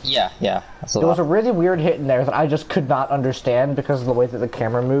 Yeah, yeah. That's a There was a lot. really weird hit in there that I just could not understand because of the way that the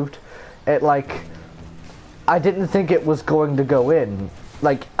camera moved. It like, I didn't think it was going to go in.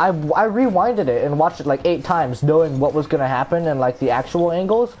 Like, I rewinded it and watched it like 8 times knowing what was going to happen and like the actual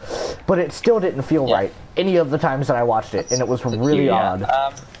angles, but it still didn't feel Yeah. right any of the times that I watched it, and it was really Yeah.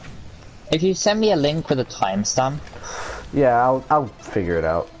 odd. If you send me a link with a timestamp, Yeah, I'll figure it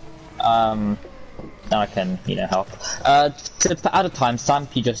out. then I can, help. To add a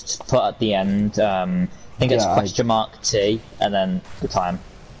timestamp, you just put at the end, I think it's Yeah, question mark T, and then the time.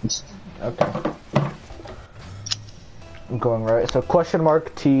 Okay. I'm going right. So question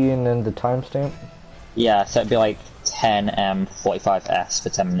mark T and then the timestamp. Yeah, so it'd be like 10M45S for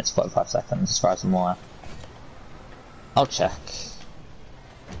 10 minutes 45 seconds as far as I'm aware. I'll check.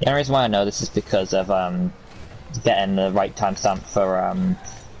 The only reason why I know this is because of getting the right timestamp for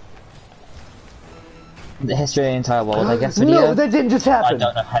the history of the entire world, I guess, video. No, that didn't just I happen.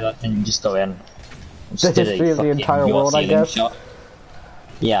 don't know how that didn't just go in. The history of the entire world, I guess.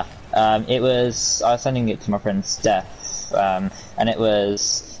 Yeah, it was. I was sending it to my friend Steph, and it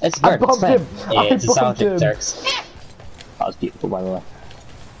was. It's I very bumped him. It's I a sound bumped him. jerks. That was beautiful, by the way.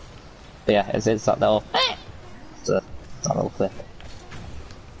 But yeah, it's that little. It's that little clip.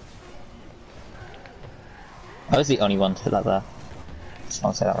 I was the only one to hit that there.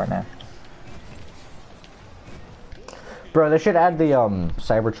 I'll say that right now. Bro, they should add the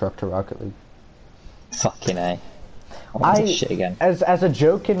Cybertruck to Rocket League. Fucking A. I want this shit again. As a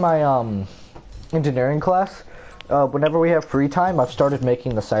joke in my engineering class, whenever we have free time, I've started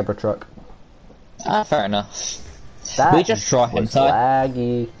making the Cybertruck. Ah, fair enough. That We just draw him, was so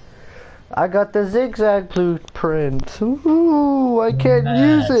laggy. I got the zigzag blueprint. Ooh, I can't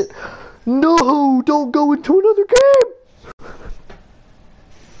use it. No, don't go into another game.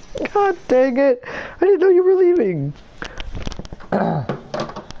 God dang it! I didn't know you were leaving.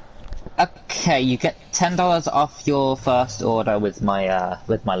 Okay, you get $10 off your first order with my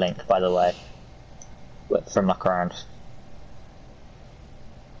link, by the way, from Knockaround.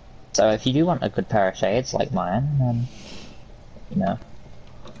 So if you do want a good pair of shades like mine, then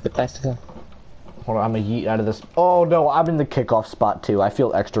good place to go. Hold on, I'm gonna yeet out of this. Oh no, I'm in the kickoff spot too. I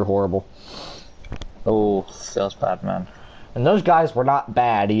feel extra horrible. Oh, feels bad, man. And those guys were not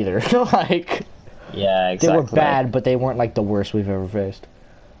bad either. Like, Yeah, they exactly. were bad, but they weren't like the worst we've ever faced.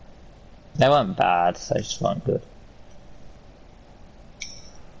 They weren't bad, they just weren't good.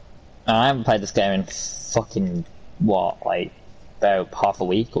 And I haven't played this game in fucking, what, like, about half a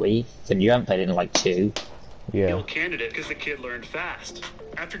week, and you haven't played it in like 2. Yeah. Ideal candidate because the kid learned fast.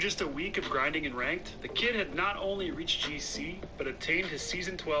 After just a week of grinding and ranked, the kid had not only reached GC, but obtained his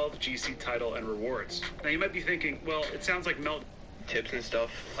Season 12 GC title and rewards. Now you might be thinking, well, it sounds like Melt tips and stuff.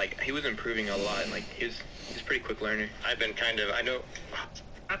 Like, he was improving a lot, and like he's a pretty quick learner. I've been I know.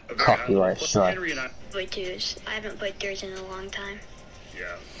 Copyright strike. Henry and I, Play twos. I haven't played threes in a long time.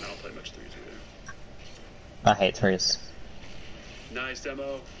 yeah, I don't play much threes either. I hate 3s. Nice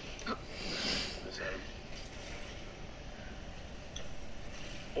demo. Nice Adam.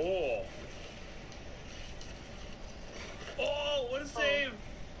 Oh. Oh, what a save!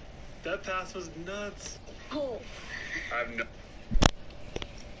 That pass was nuts. Oh, I've no.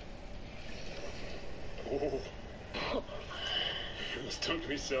 Oh. This took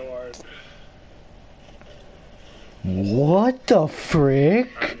me so hard. What the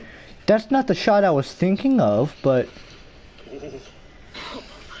frick? That's not the shot I was thinking of, but Oh.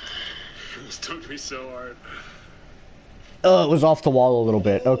 This took me so hard. oh, it was off the wall a little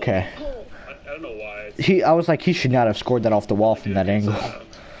bit. Okay. oh. don't know why. It's, I was like, he should not have scored that off the wall from that it's, angle.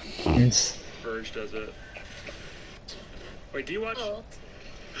 Verge does it. Wait, do you watch? Oh.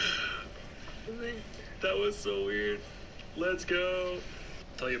 That was so weird. Let's go.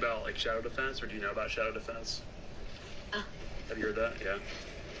 Tell you about like Shadow Defense, or do you know about Shadow Defense? Oh. Have you heard that? Yeah.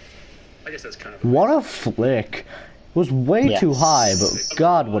 I guess that's kind of. What a flick. It was way too high, but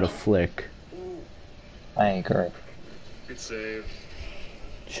God, what a flick. I agree. Good save.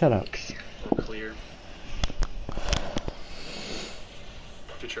 Shut up. Clear.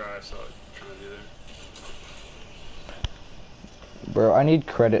 Good try. I saw it trying to do there. Bro, I need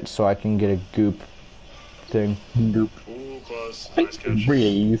credits so I can get a goop thing. Goop. Ooh, close. Nice catch. Really?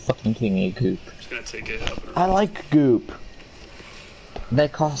 You fucking kidding me, Goop? Just gonna take it up and I like goop. They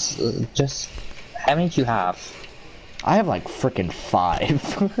cost just... How many do you have? I have like freaking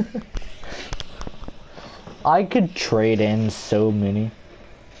 5. I could trade in so many.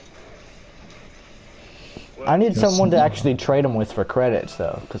 I need someone to actually trade them with for credits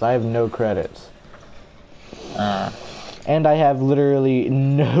though, because I have no credits. And I have literally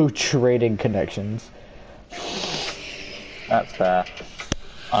no trading connections. That's fair.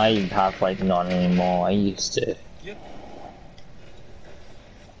 I have like none anymore. I used to.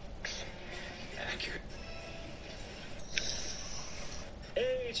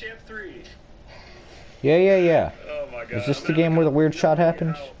 Hey, Champ 3. Yeah. Oh my god. Is this the game where the weird shot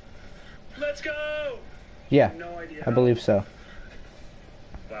happens? Let's go! Yeah, No idea. I believe so.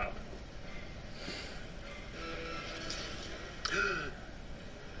 Wow.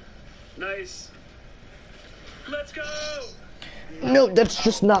 Nice. Let's go! No, that's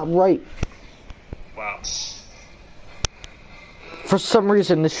just not right. Wow. For some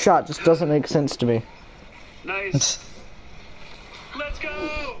reason, this shot just doesn't make sense to me. Nice. Let's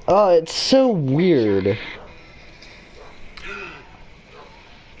go! Oh, it's so weird.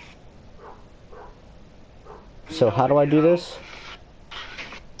 So how do I do this?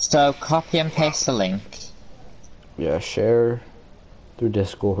 So copy and paste the link. Yeah, share through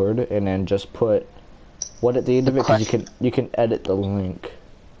Discord, and then just put what at the end of it, because you can edit the link.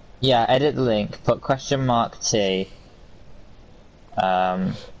 Yeah, edit the link. Put $T.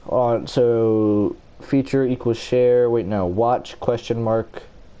 So feature equals share. Wait, no. Watch ?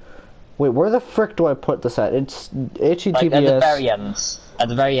 Wait, where the frick do I put this at? It's HTTPS. Like at the very end. At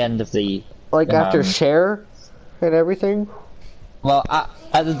the very end of the. Like after share and everything. Well,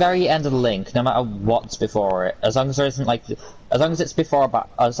 at the very end of the link, no matter what's before it, as long as there isn't like, as long as it's before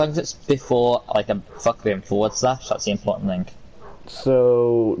like a fucking /, that's the important link.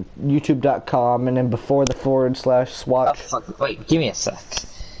 So youtube.com, and then before the / Oh, swatch. fuck, wait, give me a sec.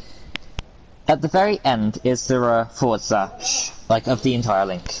 At the very end, is there a / like of the entire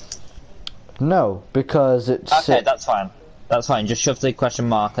link? No, because it's Okay, that's fine. That's fine. Just shove the ?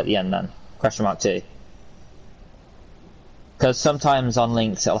 At the end then. $T. Because sometimes on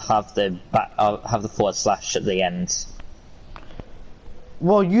links it'll have the / at the end.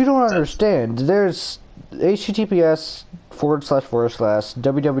 Well, you don't understand. There's HTTPS /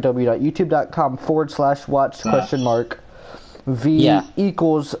 www.youtube.com /watch ? V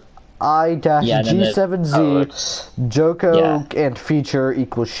equals I-G7Z Joko and feature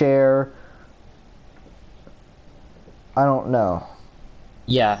equals share. I don't know.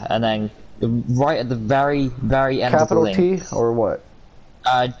 Yeah, and then right at the very end of the link. Capital T or what? ?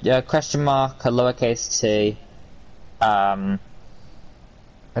 a lowercase t. And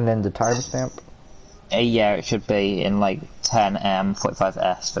then the timestamp. Yeah, it should be in like 10M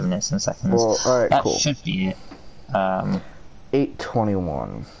 45S for minutes and seconds. Well, alright, that cool. should be it.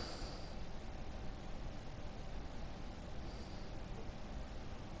 8:21.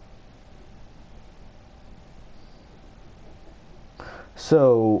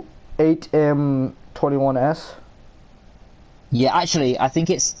 So 8M21S. Yeah, actually, I think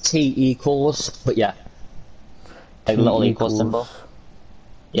it's T equals, but yeah, a little equals symbol.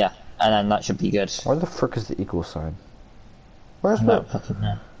 Yeah, and then that should be good. Where the frick is the equal sign? Where's No, the? fucking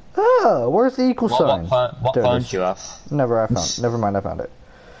no. Oh, where's the equal sign? What There it phone is. do you have? Never mind, I found it.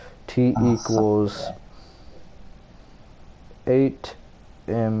 T equals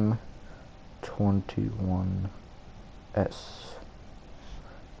 8M21S.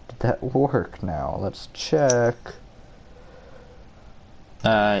 Did that work now? Let's check.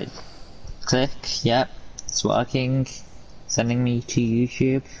 Click, yep, it's working. Sending me to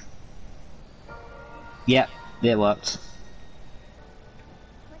YouTube. Yep, it worked.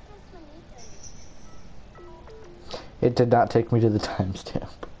 It did not take me to the timestamp.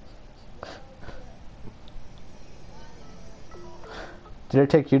 Did it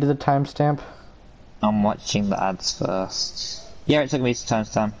take you to the timestamp? I'm watching the ads first. Yeah, it took me to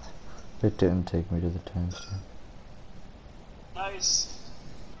timestamp. It didn't take me to the tent. Nice.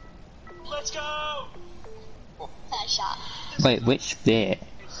 Let's go! That shot. Wait, which bit?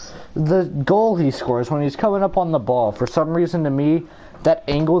 The goal he scores when he's coming up on the ball, for some reason to me, that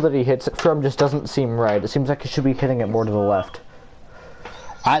angle that he hits it from just doesn't seem right. It seems like he should be hitting it more to the left.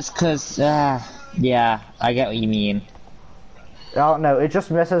 That's cause, yeah, I get what you mean. I don't know, it just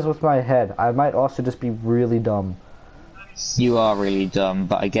messes with my head. I might also just be really dumb. You are really dumb,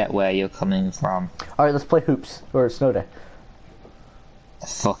 but I get where you're coming from. Alright, let's play hoops, or snow day.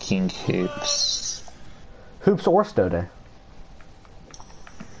 Fucking hoops. Hoops or snow day.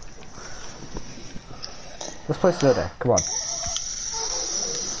 Let's play snow day, come on.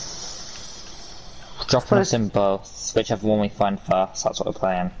 Dropping us in both, whichever one we find first, that's what we're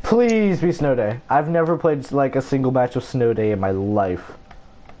playing. Please be snow day. I've never played like a single match of snow day in my life.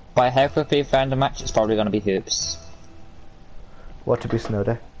 By how quickly we find a match, it's probably gonna be hoops. What to be snow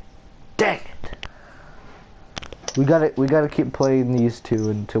day? Dang it! We gotta keep playing these two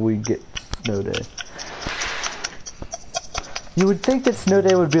until we get snow day. You would think that snow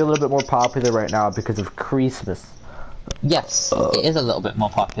day would be a little bit more popular right now because of Christmas. Yes, it is a little bit more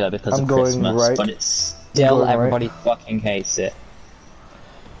popular because I'm of going Christmas, right. but it's still Going everybody right. fucking hates it.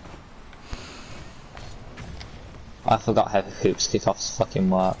 I forgot how hoops kickoffs fucking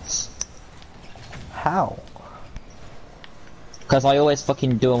works. How? Because I always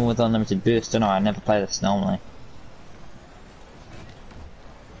fucking do them with unlimited boost, don't I? I never play this normally.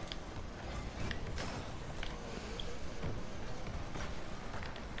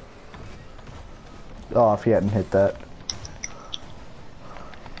 Oh, if he hadn't hit that.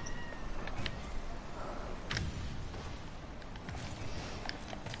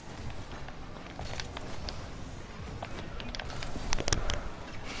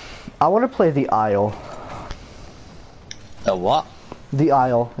 I want to play the Isle. The what? The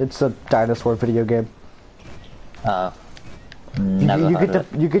Isle. It's a dinosaur video game. Never you heard get of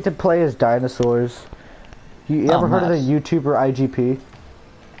to you get to play as dinosaurs. You ever heard of the nice. YouTuber IGP? it.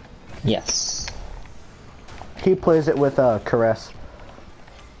 Yes. He plays it with Caress.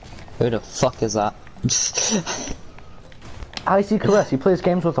 Who the fuck is that? I see Caress. He plays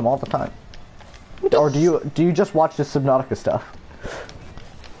games with him all the time. Or do you just watch the Subnautica stuff?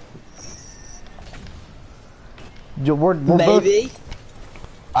 We're Maybe. both...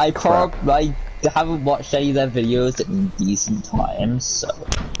 I Crap. haven't watched any of their videos in decent times, so.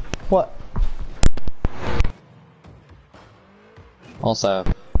 What? Also,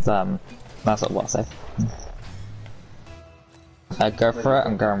 that's what I say. Go for it,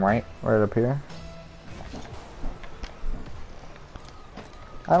 I'm going right. Right up here.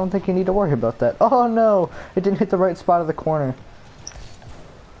 I don't think you need to worry about that. Oh no! It didn't hit the right spot of the corner.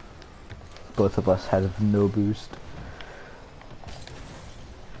 Both of us had no boost.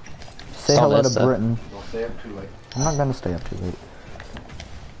 Say Saw hello this, to Britain. Don't stay up too late. I'm not gonna stay up too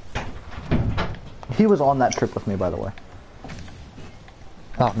late. He was on that trip with me, by the way.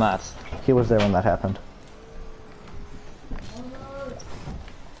 Oh, mad. He was there when that happened.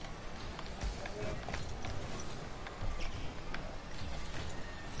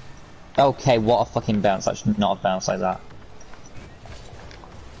 Okay, what a fucking bounce. I should not have bounced like that.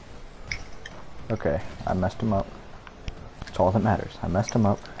 Okay, I messed him up. That's all that matters. I messed him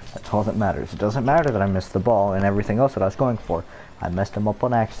up. That's all that matters. It doesn't matter that I missed the ball and everything else that I was going for. I messed him up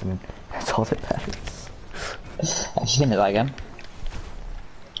on accident. That's all that matters. I should hit that again.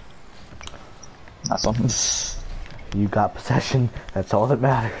 That's one. You got possession. That's all that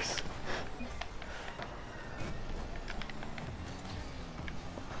matters.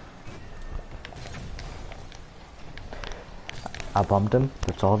 I bumped him.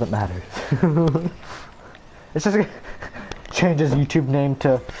 That's all that matters. It's just change his YouTube name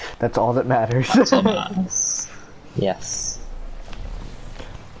to "That's all that matters." Yes.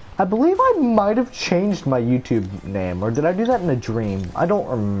 I believe I might have changed my YouTube name, or did I do that in a dream? I don't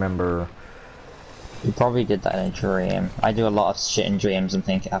remember. You probably did that in a dream. I do a lot of shit in dreams and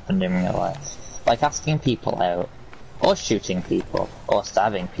think it happened in real life. Like asking people out, or shooting people, or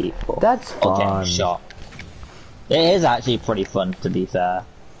stabbing people. That's or fun. getting shot. It is actually pretty fun, to be fair.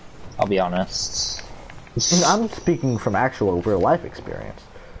 I'll be honest. I'm speaking from actual real life experience.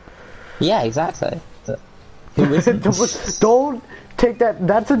 Yeah, exactly. But who isn't? Don't take that.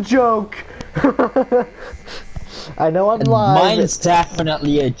 That's a joke. I know I'm live. Mine's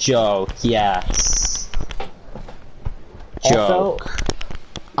definitely a joke, yes. Also, Joke.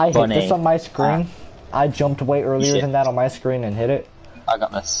 I hit Funny. this on my screen. I jumped way earlier Shit. than that on my screen and hit it. I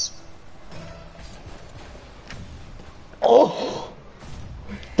got this. Oh,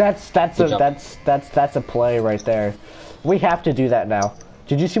 that's Good job. a play right there. We have to do that now.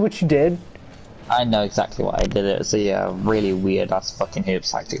 Did you see what you did? I know exactly what I did. It was a really weird ass fucking hoops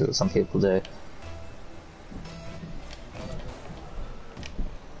tactic that some people do.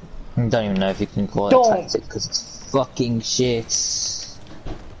 I don't even know if you can call it a tactic because it's fucking shit.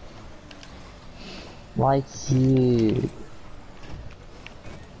 Like you.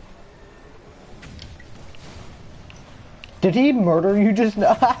 Did he murder you just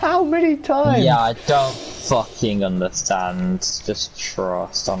now? How many times? Yeah, I don't fucking understand. Just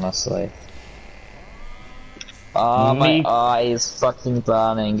trust, honestly. Oh, my eye is fucking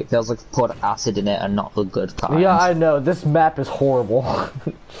burning. It feels like I've put acid in it and not the good kind. Yeah, I know. This map is horrible.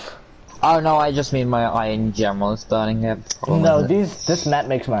 Oh no, I just mean my eye in general is burning. No, this map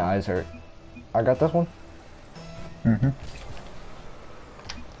makes my eyes hurt. I got this one? Mm-hmm.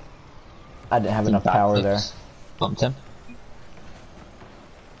 I didn't have enough power there. Bumped him.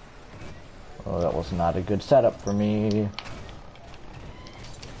 Oh, that was not a good setup for me.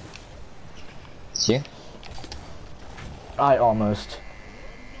 It's you? I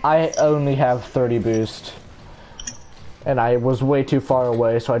only have 30 boost. And I was way too far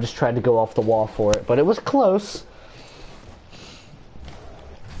away, so I just tried to go off the wall for it. But it was close.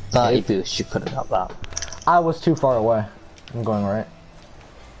 30 boost, you could have got that. I was too far away. I'm going right.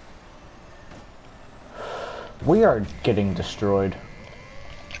 We are getting destroyed.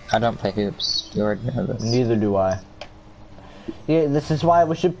 I don't play hoops. You already know this. Neither do I. Yeah, this is why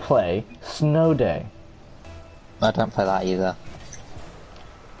we should play Snow Day. I don't play that either.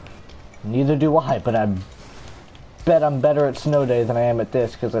 Neither do I, but I bet I'm better at Snow Day than I am at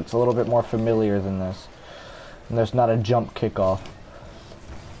this, because it's a little bit more familiar than this. And there's not a jump kickoff.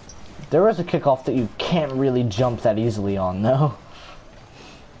 There is a kickoff that you can't really jump that easily on, though.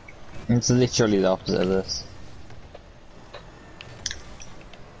 It's literally the opposite of this.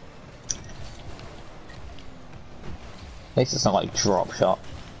 At least it's not like drop shot.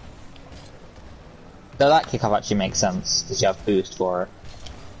 Though that kickoff actually makes sense, because you have boost for it.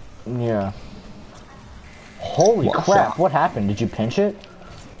 Yeah. Holy What crap, shot? what happened? Did you pinch it?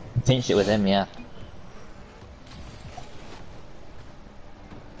 Pinched it with him, yeah.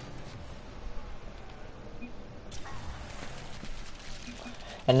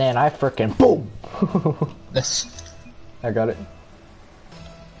 And then I frickin' boom! This. I got it.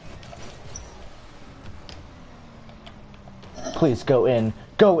 Please go in.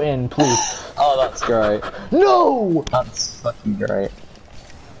 Go in, please. Oh, that's great. No! That's fucking great.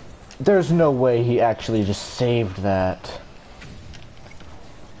 There's no way he actually just saved that.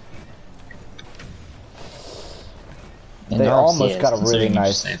 And They they're all almost CS, got a really considering you nice-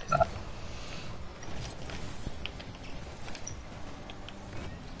 just saved that.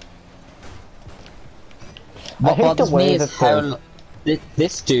 I What hate the bothers way me that is how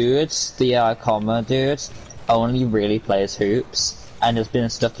this dude, the comma dude, only really plays hoops and has been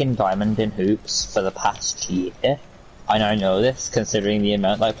stuck in diamond in hoops for the past year. And I know this considering the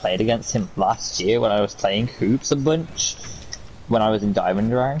amount I played against him last year when I was playing hoops a bunch when I was in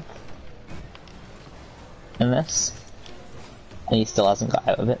diamond rank. In this. And he still hasn't got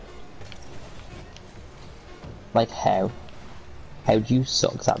out of it. Like how? How do you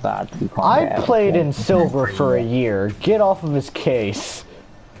suck that bad? You can't get I out of played it? in silver for a year. Get off of his case.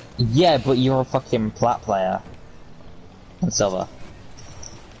 Yeah, but you're a fucking plat player. In silver.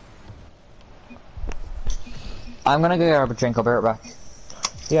 I'm gonna go grab a drink, I'll be right back.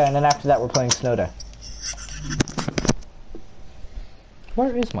 Yeah, and then after that we're playing Snow Day.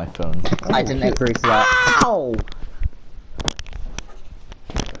 Where is my phone? I didn't agree to that. Ow!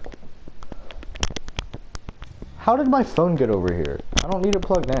 How did my phone get over here? I don't need it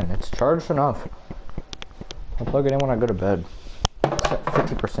plugged in. It's charged enough. I'll plug it in when I go to bed. It's at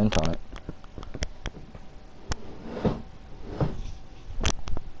 50% on it.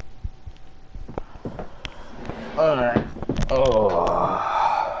 Alright. Oh.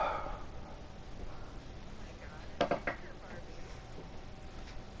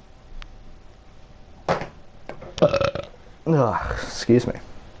 Excuse me.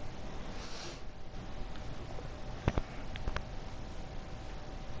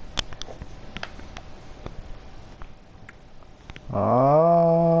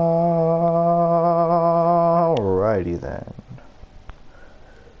 Alrighty then.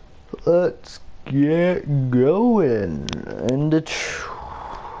 Let's get going.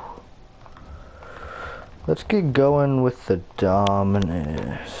 Let's get going with the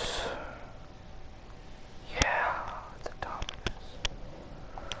Dominus. Yeah, the Dominus.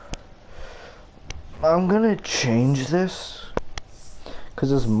 I'm gonna change this,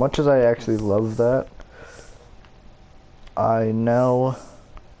 because as much as I actually love that, I now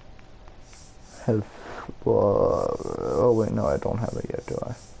have Oh wait, no, I don't have it yet, do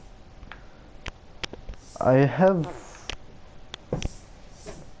I? I have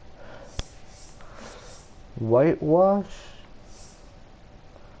whitewash,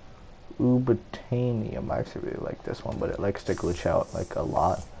 Ubatanium. I actually really like this one, but it likes to glitch out like a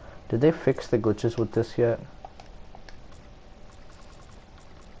lot. Did they fix the glitches with this yet?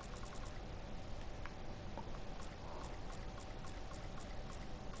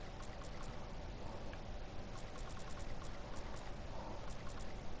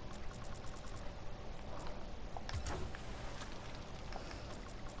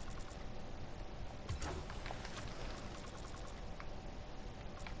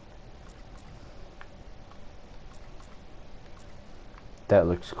 That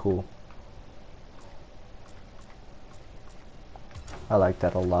looks cool. I like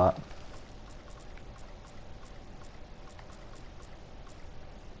that a lot.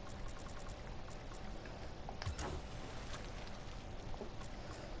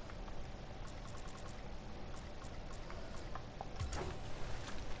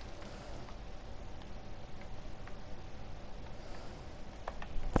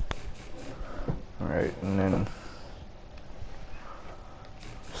 Alright, and then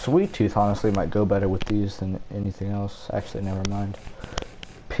Sweet Tooth honestly might go better with these than anything else. Actually, never mind.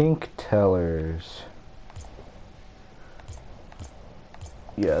 Pink Tellers.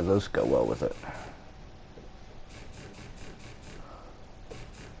 Yeah, those go well with it.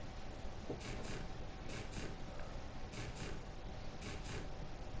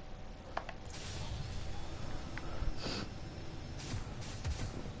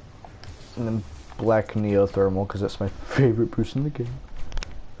 And then black Neothermal, because that's my favorite boost in the game.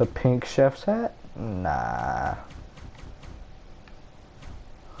 The pink chef's hat? Nah.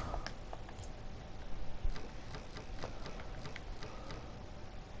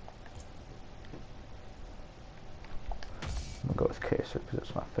 I'm gonna go with Caser because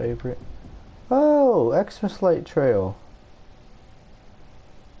it's my favorite. Oh, Xmas Light Trail.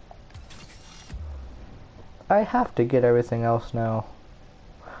 I have to get everything else now.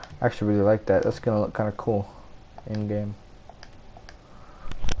 I actually really like that. That's gonna look kind of cool in game.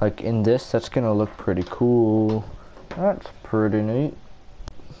 Like in this, that's gonna look pretty cool. That's pretty neat.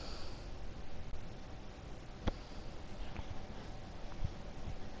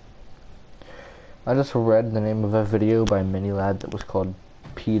 I just read the name of a video by Minilad that was called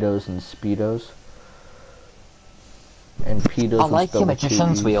Pedos and Speedos. And Pedos I was like your spelled with two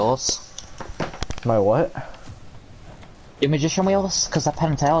magician's E's. wheels. My what? Your magician wheels? Because they're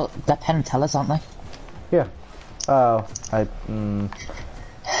pen tellers, aren't they? Yeah. Oh,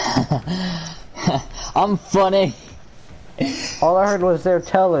 I'm funny. all I heard was they're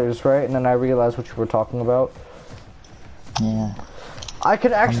tellers, right? And then I realized what you were talking about. Yeah. I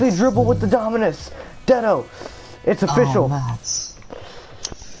can actually dribble with the Dominus! Deado! It's official! Oh, Matt.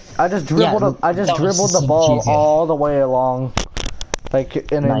 I just dribbled I just that was dribbled the so ball cheesy. all the way along.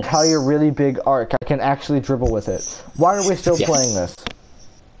 Like an Nice. entire really big arc. I can actually dribble with it. Why are we still Yes. playing this?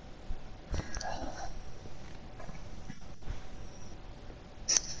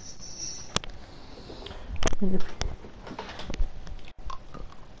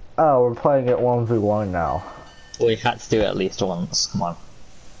 Oh, we're playing it 1v1 now. We had to do it at least once. Come on.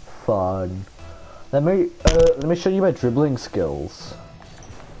 Fun. Let me show you my dribbling skills.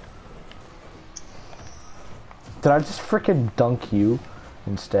 Did I just freaking dunk you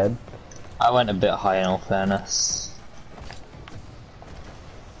instead? I went a bit high in all fairness.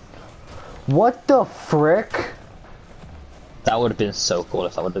 What the frick? That would have been so cool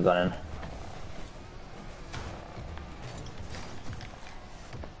if that would have gone in.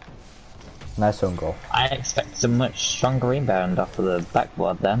 Nice own goal. I expect a much stronger rebound off of the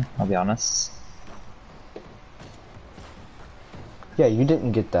backboard then, I'll be honest. Yeah, you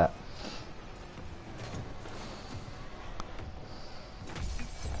didn't get that.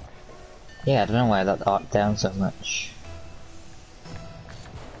 Yeah, I don't know why that arced down so much.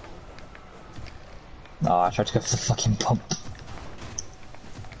 Oh, I tried to go for the fucking pump.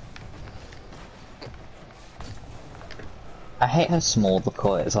 I hate how small the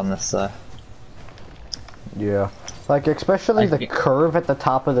court is on this though. Yeah. Like, especially the curve at the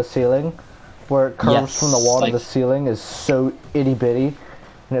top of the ceiling, where it curves Yes, from the wall like- to the ceiling is so itty bitty,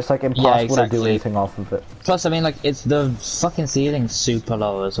 and it's like impossible to do exactly. anything off of it. Plus, I mean, like, it's the fucking ceiling's super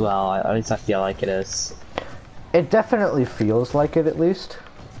low as well. At least I feel like it is. It definitely feels like it, at least.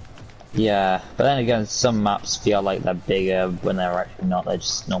 Yeah, but then again, some maps feel like they're bigger when they're actually not. They're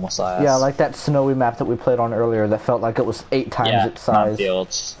just normal size. Yeah, like that snowy map that we played on earlier that felt like it was 8 times its size.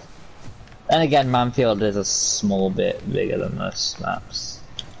 Manfield. And again, Manfield is a small bit bigger than most maps.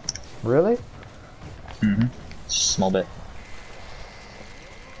 Really? Just a small bit.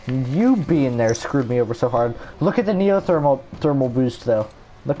 You being there screwed me over so hard. Look at the thermal boost though.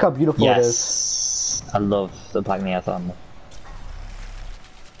 Look how beautiful it is. Yes, I love the black neothermal.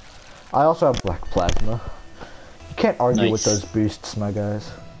 I also have black plasma. You can't argue with Nice. those boosts, my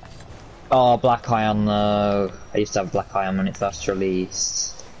guys. Oh, black ion though. I used to have black ion when it first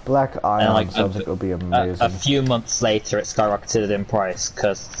released. Black ion like, sounds like it would be A amazing. few months later, it skyrocketed in price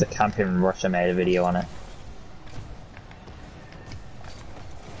because the camp in Russia made a video on it.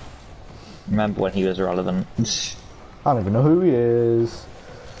 Remember when he was relevant? I don't even know who he is.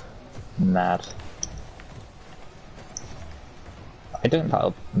 Mad. I don't think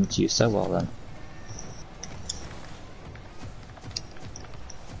that'll do so well then.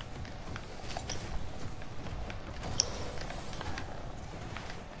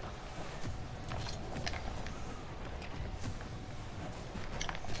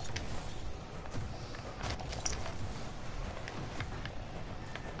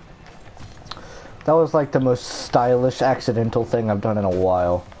 That was like the most stylish accidental thing I've done in a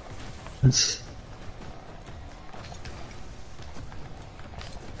while.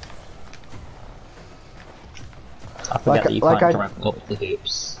 I forget Like- that you like can't I- drive up the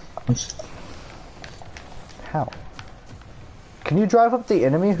hoops. How? Can you drive up the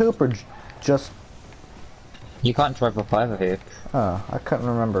enemy hoop or just... You can't drive up either hoop. Oh, I couldn't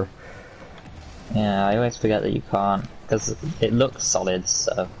remember. Yeah, I always forget that you can't, because it looks solid,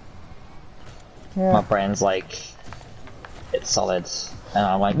 so my Yeah. brain's like, it's solid. And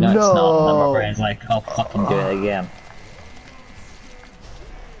I'm like, no, it's not. And then No. my brain's like, I'll fucking do it again.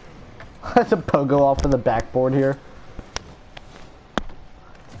 The pogo off of the backboard here.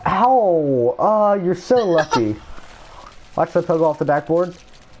 Ow! You're so lucky. Watch the pogo off the backboard.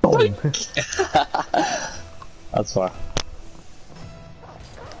 Boom! That's why.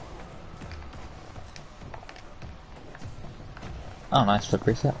 Oh, nice flip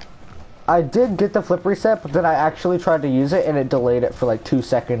reset. I did get the flip reset, but then I actually tried to use it and it delayed it for like 2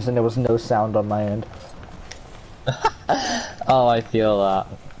 seconds and there was no sound on my end. Oh, I feel that.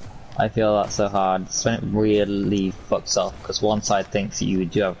 I feel that so hard. It's when it really fucks up, because one side thinks you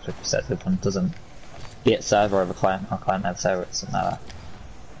do have a flip reset, the other one doesn't. Be it server over client, or client over server, it doesn't matter.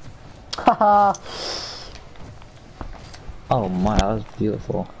 Haha! Oh my, that was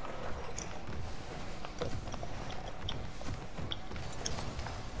beautiful.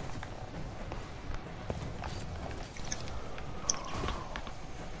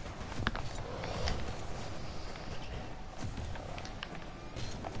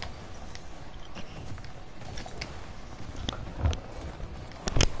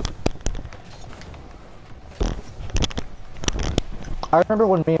 I remember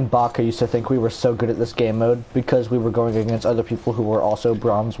when me and Baka used to think we were so good at this game mode because we were going against other people who were also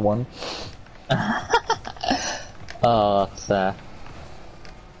Bronze 1. Oh, that's fair.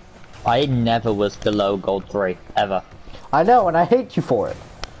 I never was below gold 3, ever. I know, and I hate you for it.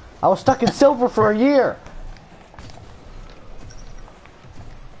 I was stuck in silver for a year!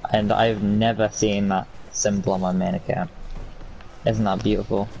 And I've never seen that symbol on my main account. Isn't that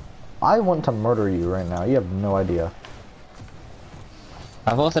beautiful? I want to murder you right now, you have no idea.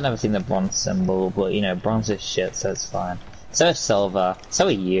 I've also never seen the bronze symbol, but you know, bronze is shit, so it's fine. So is silver, so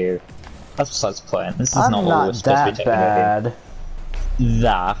are you. That's besides the point. This is I'm not what we're not supposed to be that talking bad. about.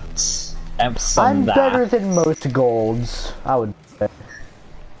 That. Emphasis on I'm that. better than most golds, I would say.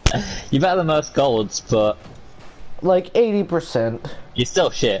 You're better than most golds, but Like 80%. you're still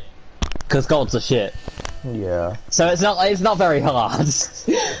shit. Because golds are shit. Yeah. So it's not very hard.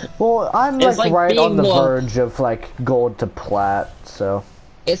 Well, I'm It's like like right on being the more- verge of like gold to plat, so.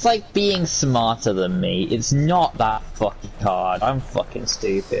 It's like being smarter than me. It's not that fucking hard. I'm fucking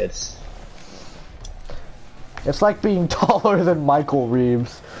stupid. It's like being taller than Michael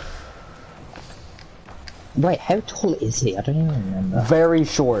Reeves. Wait, how tall is he? I don't even remember. Very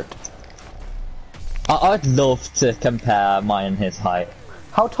short. I'd love to compare mine and his height.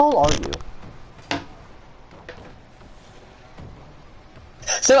 How tall are you?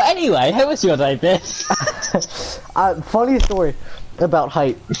 So anyway, how was your day, bitch? Funny story about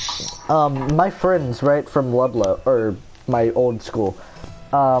height. My friends, right, from Ludlow, or my old school,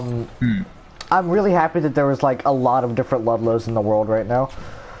 I'm really happy that there was like a lot of different Ludlows in the world right now.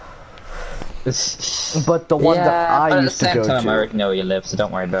 But the one that I used to go At the same time, I to. already know where you live, so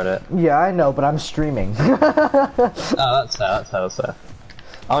don't worry about it. Yeah, I know, but I'm streaming. Oh, that's fair.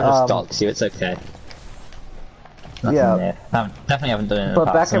 I'll just dox you, it's okay. Nothing Yeah. there. Definitely haven't done it in the But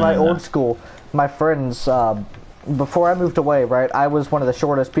past. back in my no. old school, my friends, before I moved away, right, I was one of the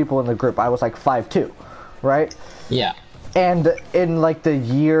shortest people in the group. I was like 5'2", right? Yeah. And in like the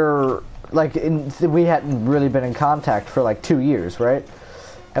year like we hadn't really been in contact for like 2 years, right?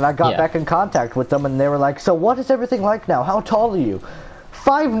 And I got back in contact with them, and they were like, "So what is everything like now? How tall are you?"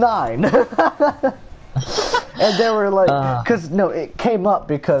 5'9". And they were like, it came up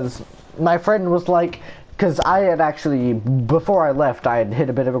because my friend was like, because I had actually, before I left, I had hit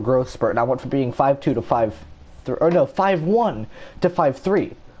a bit of a growth spurt, and I went from being 5'2" to 5'1" to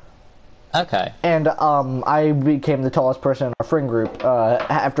 5'3". Okay. And I became the tallest person in our friend group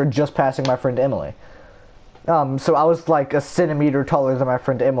after just passing my friend Emily. So I was like a centimeter taller than my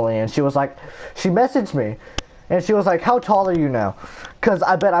friend Emily, and she messaged me, and she was like, "How tall are you now? Because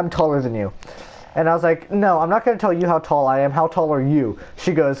I bet I'm taller than you." And I was like, "No, I'm not going to tell you how tall I am. How tall are you?"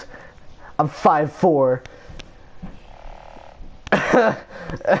 She goes, "I'm 5'4".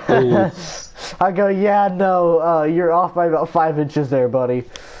 I go, "Yeah, no, you're off by about 5 inches there, buddy."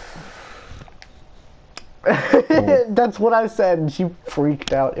 That's what I said, and she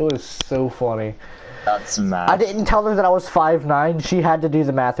freaked out. It was so funny. That's mad. I didn't tell her that I was 5'9". She had to do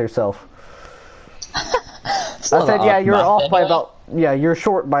the math herself. I said, "Yeah, you're off by about. Yeah, you're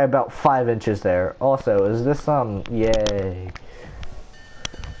short by about 5 inches there." Also, is this yay?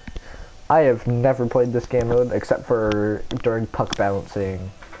 I have never played this game mode except for during puck balancing.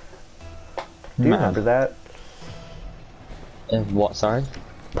 Do you remember that? What? Sorry.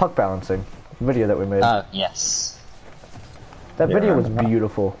 Puck balancing video that we made. Oh yes. That video was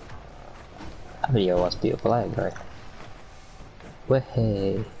beautiful. That video was beautiful. I agree.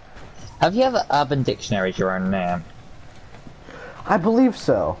 Hey. Have you ever Urban Dictionary's your own name? I believe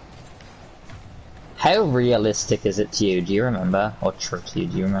so. How realistic is it to you? Do you remember? Or true to you?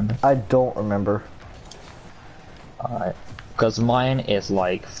 Do you remember? I don't remember. Alright. Because mine is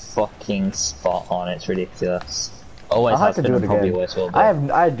like fucking spot on. It's ridiculous. Always I'll have has to been do and it probably again. always will be.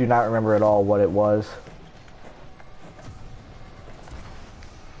 I do not remember at all what it was.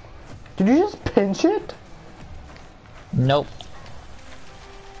 Did you just pinch it? Nope.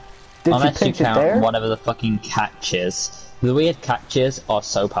 Did Unless you pinch you it count there? whatever the fucking catches. The weird catches are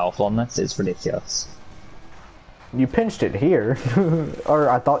so powerful on this, it's ridiculous. You pinched it here. Or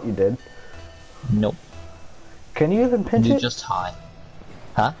I thought you did. Nope. Can you even pinch You it? just high.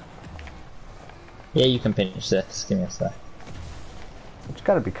 Huh? Yeah, you can pinch this. Give me a sec. It's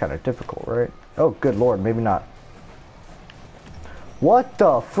gotta be kind of difficult, right? Oh, good lord, maybe not. What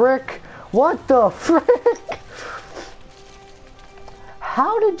the frick? What the frick?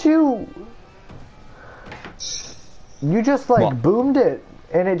 How did you... You just like What? boomed it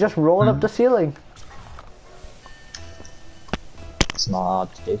and it just rolled up the ceiling. It's not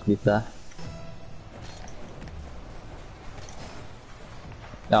hard to do, to be fair.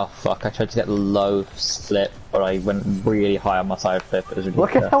 Oh fuck, I tried to get the low flip, but I went really high on my side flip. It was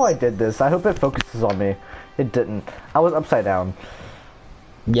ridiculous. Look at how I did this. I hope it focuses on me. It didn't. I was upside down.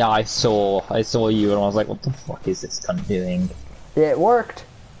 Yeah, I saw you and I was like, what the fuck is this cunt doing? It worked.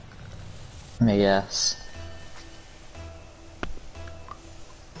 Yes.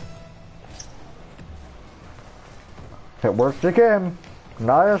 It worked again.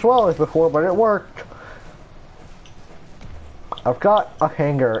 Not as well as before, but it worked. I've got a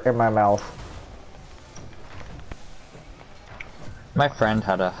hanger in my mouth. My friend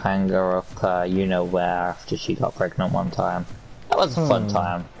had a hanger of you know where after she got pregnant one time. That was a fun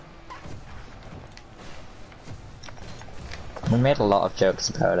time. We made a lot of jokes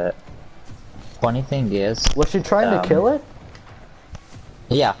about it. Funny thing is... Was she trying to kill it?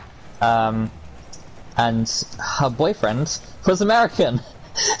 Yeah. And her boyfriend was American.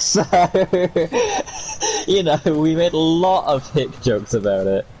 So, you know, we made a lot of hick jokes about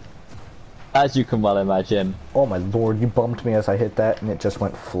it. As you can well imagine. Oh my lord, you bumped me as I hit that and it just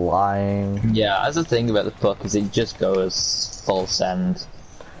went flying. Yeah, that's the thing about the puck is it just goes full send.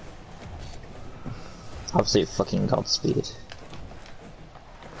 Absolute fucking Godspeed.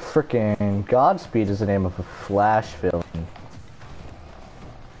 Frickin' Godspeed is the name of a Flash film.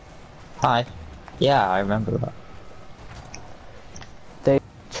 Hi. Yeah, I remember that. They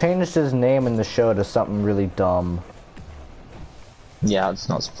changed his name in the show to something really dumb. Yeah, it's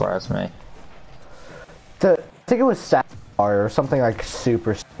not surprised me. I think it was Sapphire or something like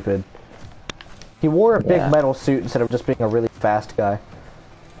super stupid. He wore a big Yeah. metal suit instead of just being a really fast guy.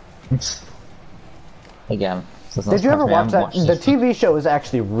 Again. Did you ever watch that? The TV show is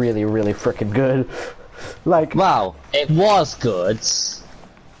actually really, really freaking good. Like, Wow, it was good.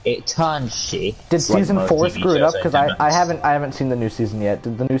 It turned shit. did like season most 4 TV screw it up? shows Because I've I done. haven't seen the new season yet.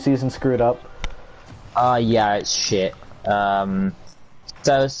 Did the new season screw it up? Yeah, it's shit.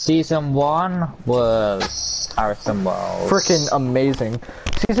 So season 1 was Harrison Wells. Freaking amazing.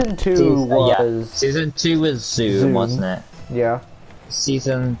 Season 2 Yeah, was season 2 was Zoom, Zoom. wasn't it? yeah.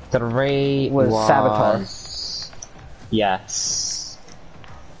 Season 3 Was Savitar. Yes.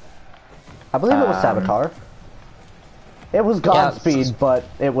 I believe it was Savitar. It was Godspeed, Yeah, but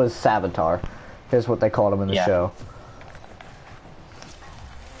it was Savitar. Is what they called him in the show.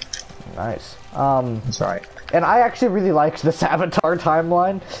 Nice. That's right. And I actually really liked the Savitar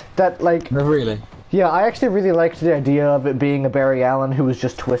timeline. That, like... Really? Yeah, I actually really liked the idea of it being a Barry Allen who was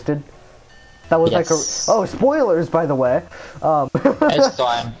just twisted. That was like a... Oh, spoilers, by the way. It's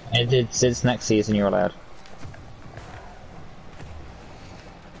fine. It's next season, you're allowed.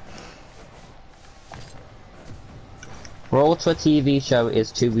 Roll to a TV show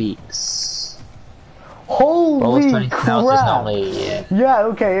is 2 weeks. Holy crap! Only, yeah,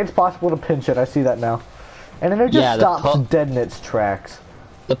 okay, it's possible to pinch it. I see that now. And then it just stops dead in its tracks.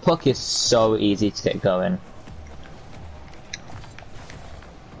 The puck is so easy to get going.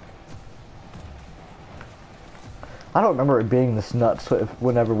 I don't remember it being this nuts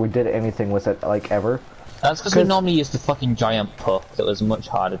whenever we did anything with it, like, ever. That's because we normally used the fucking giant puck that was much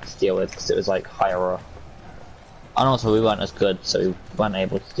harder to deal with because it was, like, higher up. And also we weren't as good, so we weren't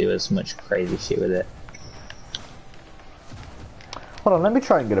able to do as much crazy shit with it. Hold on, let me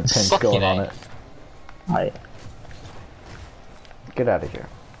try and get a pinch going on it. Right. Get out of here.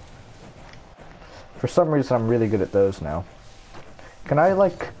 For some reason, I'm really good at those now. Can I,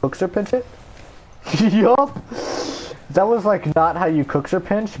 like, cooks or pinch it? Yup! That was, like, not how you cooks or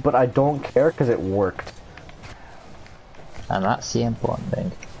pinch, but I don't care because it worked. And that's the important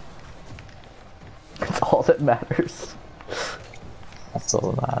thing. That's all that matters. That's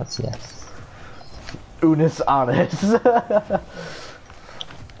all that matters, yes. Unis Honest.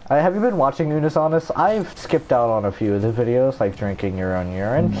 Have you been watching Unis Honest? I've skipped out on a few of the videos, like drinking your own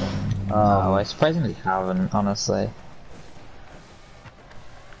urine. No, I surprisingly haven't, honestly.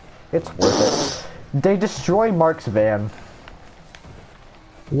 It's worth it. They destroy Mark's van.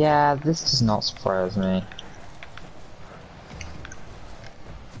 Yeah, this does not surprise me.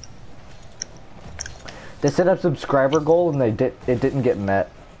 They set up subscriber goal and it didn't get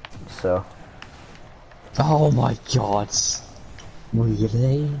met. So. Oh my god.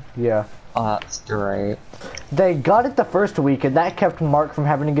 Really? Yeah. Oh, that's great. They got it the first week and that kept Mark from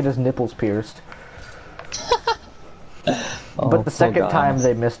having to get his nipples pierced. But the second time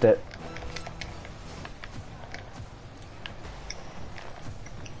they missed it.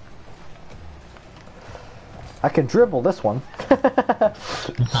 I can dribble this one.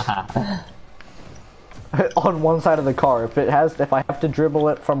 On one side of the car. If I have to dribble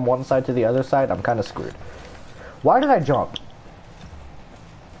it from one side to the other side, I'm kind of screwed. Why did I jump?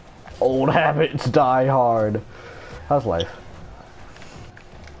 Old habits die hard. How's life?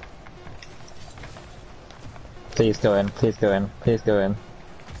 Please go in, please go in, please go in.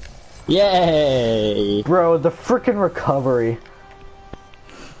 Yay! Bro, the frickin' recovery.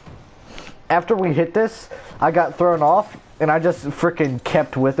 After we hit this, I got thrown off, and I just frickin'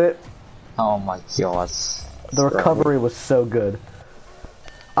 kept with it. Oh my god. The recovery was so good.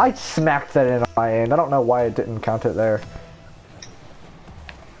 I smacked that in on my end. I don't know why it didn't count it there.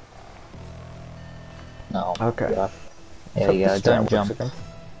 No. Okay. Yeah. There you go, don't jump.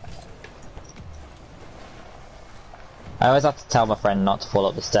 I always have to tell my friend not to fall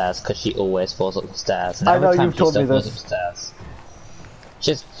up the stairs because she always falls up the stairs. And I every know, time you've told me falls this. up the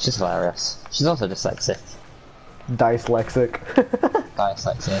stairs. She's hilarious. She's also dyslexic. Dyslexic.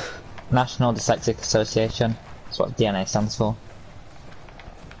 Dyslexic. National Dyslexic Association. That's what DNA stands for.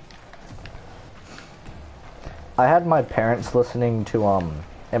 I had my parents listening to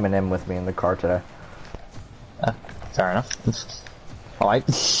Eminem with me in the car today. Fair enough.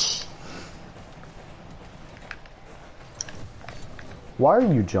 Alright. Why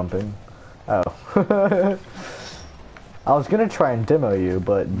are you jumping? Oh. I was gonna try and demo you,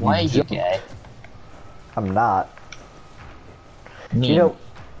 but Why are you gay? I'm not. Mean. You know,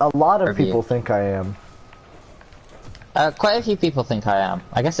 a lot of Review. people think I am. Quite a few people think I am.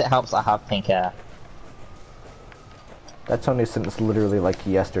 I guess it helps I have pink hair. That's only since literally like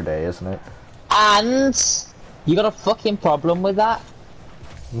yesterday, isn't it? And you got a fucking problem with that?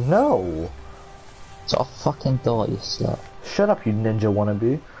 No. So I fucking thought, you slut. Shut up, you ninja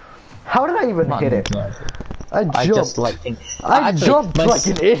wannabe. How did I even Not hit it? ninja. I jumped. I just like think. I Actually, jumped like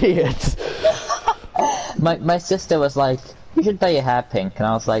an idiot. My sister was like, "You should dye your hair pink," and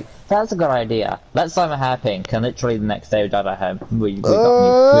I was like, "That's a good idea. Let's dye my hair pink." And literally the next day we dyed our hair. We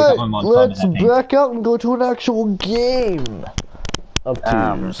got my mom let's to dye my hair back out and go to an actual game of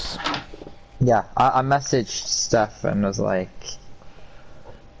twos. Yeah, I messaged Steph and was like,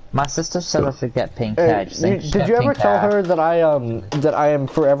 my sister said I should get pink hair. Did you ever tell her that I am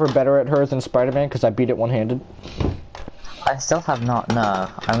forever better at her than Spider-Man because I beat it one-handed? I still have not, no.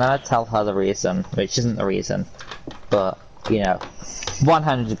 I'm gonna tell her the reason, which isn't the reason. But, you know,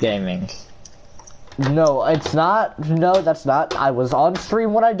 one-handed gaming. No, it's not. No, that's not. I was on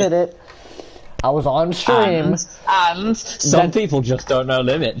stream when I did it. I was on stream. And some people just don't know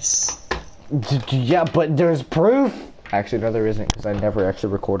limits. Yeah, but there's proof. Actually, no, there isn't, because I never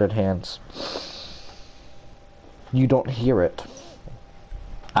actually recorded hands. You don't hear it.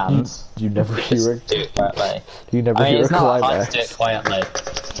 And You never hear it. do it quietly. You never I mean, hear it's a not hard climax. to do it quietly.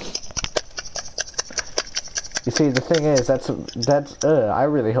 You see, the thing is, that's. I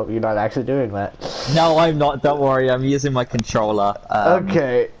really hope you're not actually doing that. No, I'm not. Don't worry. I'm using my controller.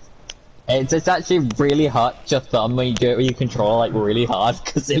 Okay. It's actually really hard your thumb when you do it with your controller like really hard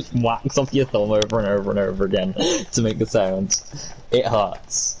because it whacks off your thumb over and over and over again to make the sound. It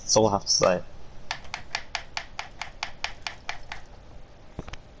hurts. That's all I have to say.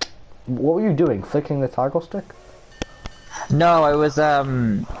 What were you doing? Flicking the toggle stick? No, I was I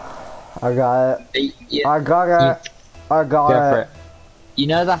got it. I got it. I Go got for it. it. You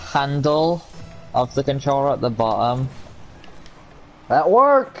know the handle of the controller at the bottom? That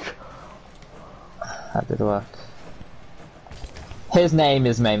worked. How did it work? His name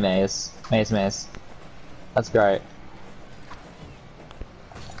is Maze. Maze. That's great.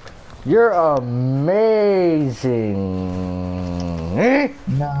 You're amazing. Eh?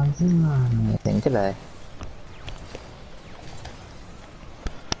 No, you're not amazing today.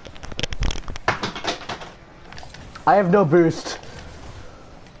 I have no boost.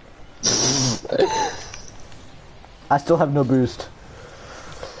 I still have no boost.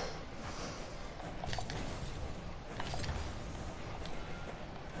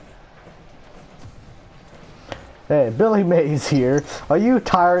 Hey, Billy Mays here. Are you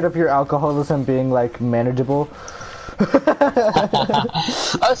tired of your alcoholism being, like, manageable?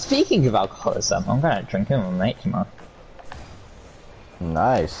 Oh, speaking of alcoholism, I'm gonna drink with my mate tomorrow.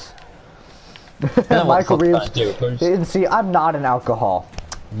 Nice. Then what Michael the fuck's Reeves. gonna do, Bruce? And see, I'm not an alcohol.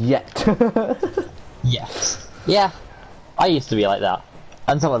 Yet. Yes. Yeah. I used to be like that.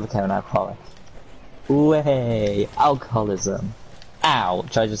 Until I became an alcoholic. Way, alcoholism.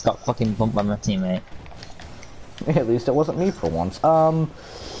 Ouch, I just got fucking bumped by my teammate. At least it wasn't me for once.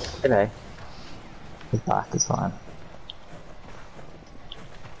 Today. His back is fine.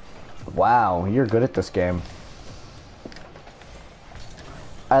 Wow, you're good at this game.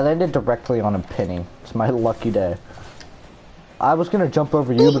 I landed directly on a penny. It's my lucky day. I was gonna jump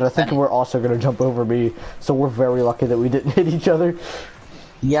over you, but I think we're also gonna jump over me, so we're very lucky that we didn't hit each other.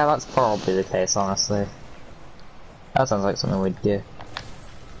 Yeah, that's probably the case, honestly. That sounds like something we'd do.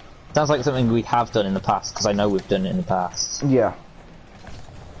 Sounds like something we have done in the past, because I know we've done it in the past. Yeah.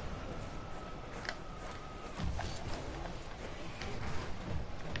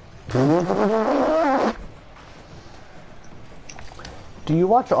 Do you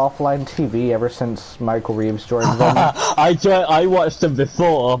watch offline TV ever since Michael Reeves joined them? I watched them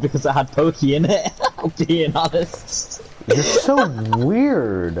before because it had Pokey in it, being honest. You're so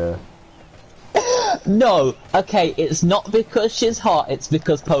weird. No, okay, it's not because she's hot, it's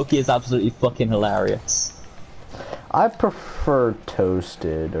because Pokey is absolutely fucking hilarious. I prefer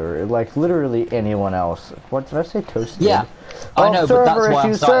Toasted, or like literally anyone else. What did I say? Toasted? Yeah, I know, but that's why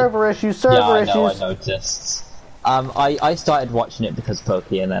I'm starting. Server issues, server Yeah, I issues. know, I noticed. I started watching it because of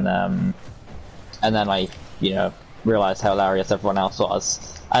Pokey, and then I, you know, realized how hilarious everyone else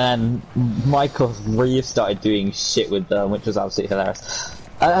was. And then Michael Reeves started doing shit with them, which was absolutely hilarious.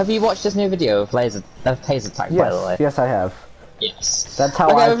 Have you watched this new video of Taser Tag, by the way? Yes, I have. Yes. That's how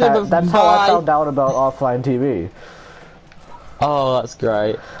I found out about offline TV. Oh, that's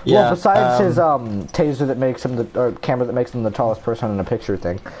great. Yeah. Well, besides his taser that makes him or camera that makes him the tallest person in the picture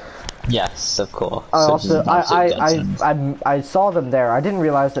thing. Yes, of course. I So also this is absolute nonsense. I saw them there. I didn't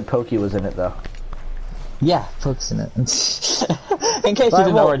realize that Pokey was in it though. Yeah, Pokey's in it. In case you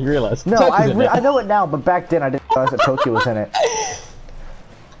didn't already realize. No, Pokey's in it. I know it now, but back then I didn't realize that Pokey was in it.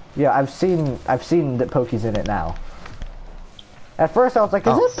 Yeah, I've seen that Pokey's in it now. At first I was like,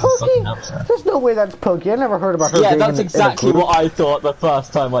 is it Pokey? There's no way that's Pokey. I never heard about her being that's in exactly a group. what I thought the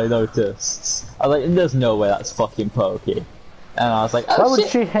first time I noticed. I was like, there's no way that's fucking Pokey. And I was like, oh, Why would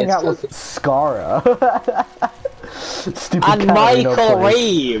shit, she hang it's out Pokey. with Scara? Stupid And Catalina Michael place.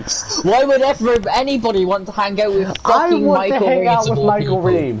 Reeves! Why would anybody want to hang out with I fucking want Michael to hang Reeves out of with all Michael people?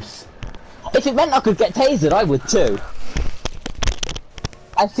 Reeves. If it meant I could get tasered, I would too.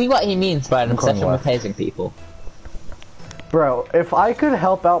 I see what he means by an obsession with tasing people. Bro, if I could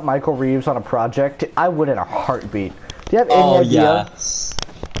help out Michael Reeves on a project, I would in a heartbeat. Do you have any Oh, idea? yes.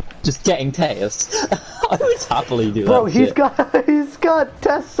 Just getting tased. I would happily do Bro, that he's shit. got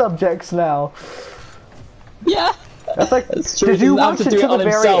test subjects now. Yeah, That's like. It's true, Did he you doesn't have watch to do into it on the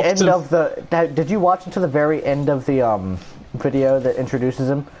very himself end to- of the? Did you watch into the very end of the video that introduces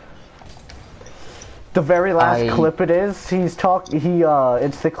him? The very last clip it is. He's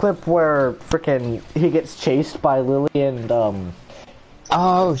it's the clip where frickin' he gets chased by Lily and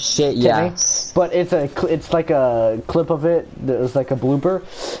Oh shit! Timmy. Yes. But it's like a clip of it that was like a blooper.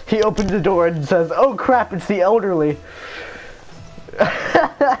 He opens the door and says, "Oh crap! It's the elderly."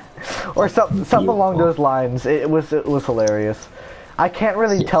 Or something along those lines. It was hilarious. I can't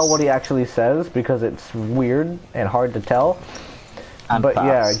really tell what he actually says because it's weird and hard to tell. And But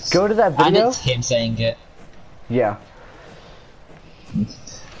fast. yeah, go to that And video. it's him saying it. Yeah.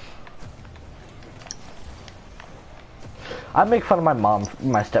 I make fun of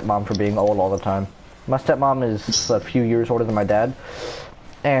my stepmom for being old all the time. My stepmom is a few years older than my dad.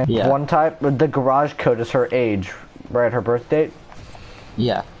 And one time, the garage code is her age, right? Her birth date.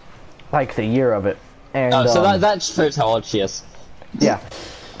 Yeah. Like the year of it. And Oh, so that shows how old she is. yeah.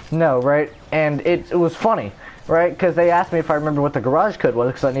 No, right? And it was funny, right? Because they asked me if I remember what the garage code was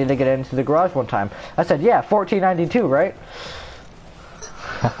because I needed to get into the garage one time. I said, yeah, 1492, right?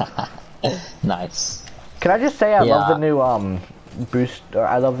 Nice. Can I just say I love the new boost, or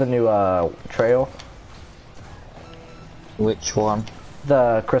I love the new trail. Which one?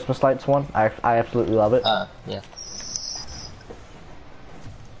 The Christmas lights one. I absolutely love it. Yeah.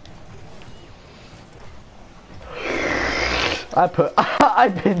 I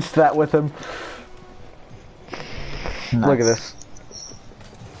pinched that with him. Nice. Look at this.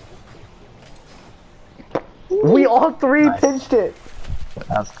 We all three pinched it.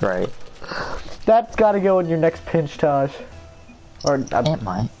 That's great. That's got to go in your next pinch, Taj. Or It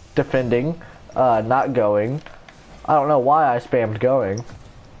might. defending, not going. I don't know why I spammed going.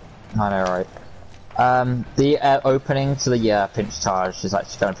 I know, right? The opening to the pinch charge is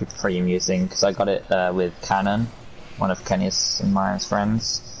actually going to be pretty amusing because I got it with Cannon, one of Kenny's and mine's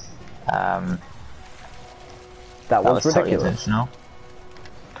friends. That Totally was ridiculous. intentional.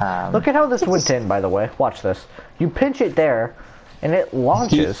 Look at how this went in, by the way. Watch this. You pinch it there, and it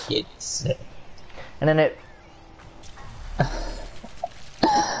launches, and then it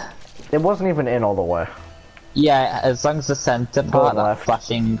wasn't even in all the way. Yeah, as long as the center part, that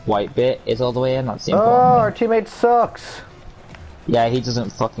flashing white bit, is all the way in, that's the Oh, important our teammate sucks. Yeah, he doesn't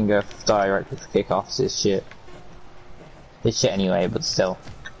fucking go directly for kickoffs, it's shit. It's shit anyway, but still.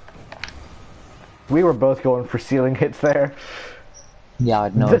 We were both going for ceiling hits there. Yeah,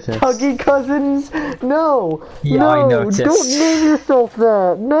 I'd noticed. The Tuggy Cousins? No! Yeah, no! I noticed. Don't name yourself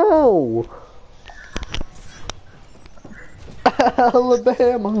that! No!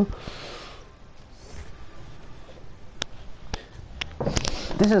 Alabama!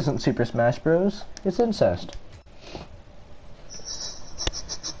 This isn't Super Smash Bros. It's incest.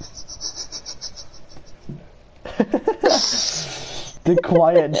 The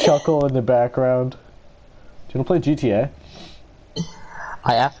quiet chuckle in the background. Do you want to play GTA?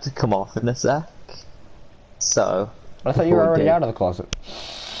 I have to come off in a sec. So. I thought you were already out of the closet.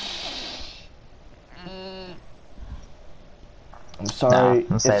 I'm sorry,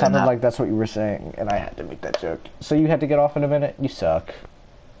 No, it sounded like that's what you were saying, and I had to make that joke. So you had to get off in a minute? You suck.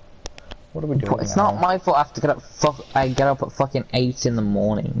 What are we doing It's now? not my fault I have to get up. I get up at fucking 8 in the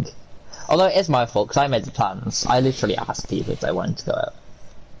morning. Although it is my fault because I made the plans. I literally asked people if they wanted to go out.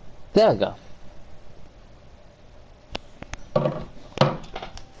 There we go.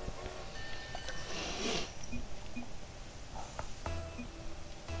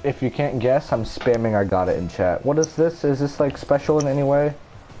 If you can't guess, I'm spamming I got it in chat. What is this? Is this like special in any way?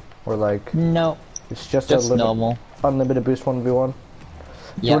 Or like... No. It's just normal. Unlimited boost 1v1?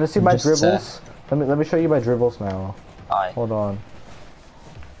 Yeah, you want to see my just, dribbles? Let me show you my dribbles now. Aye. Hold on.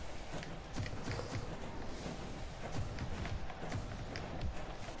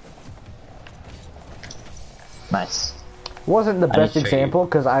 Nice. Wasn't the best show you. example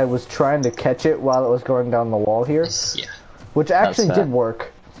because I was trying to catch it while it was going down the wall here. Yeah. Which actually That's fair. did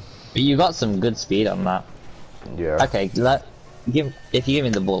work. But you got some good speed on that. Yeah. Okay, if you give me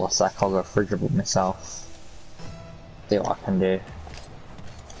the ball a sec, I'll go for a dribble myself. See what I can do.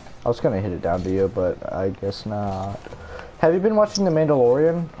 I was gonna hit it down to you, but I guess not. Have you been watching The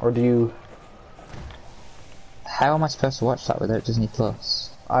Mandalorian, or do you... How am I supposed to watch that without Disney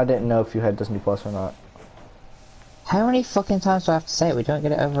Plus? I didn't know if you had Disney Plus or not. How many fucking times do I have to say it? We don't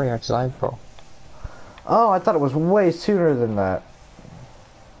get it over here till April. Oh, I thought it was way sooner than that.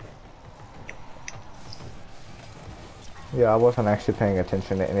 Yeah, I wasn't actually paying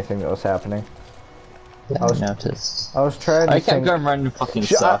attention to anything that was happening. I was noticed. I was trying to I kept think... going around in fucking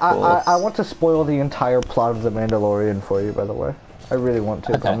circles. I want to spoil the entire plot of The Mandalorian for you, by the way. I really want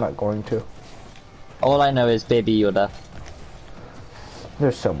to, but Okay. I'm not going to. All I know is Baby Yoda.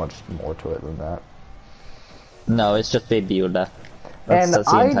 There's so much more to it than that. No, it's just Baby Yoda. And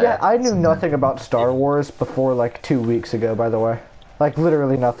That's the entire- I knew nothing about Star Wars before like 2 weeks ago, by the way. Like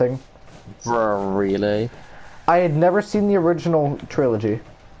literally nothing. Really? I had never seen the original trilogy.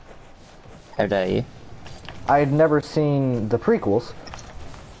 How dare you? I had never seen the prequels.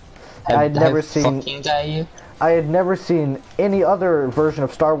 How, I'd never seen- fucking dare you? I had never seen any other version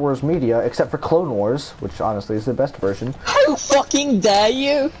of Star Wars media except for Clone Wars, which honestly is the best version. How fucking dare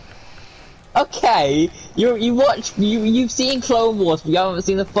you? Okay, you've seen Clone Wars, but you haven't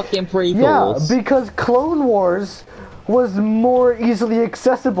seen the fucking prequels. Yeah, because Clone Wars was more easily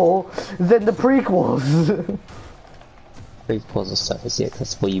accessible than the prequels. Prequels are so easy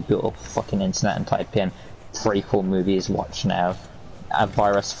accessible. You built up fucking internet and type in prequel movies, watch now,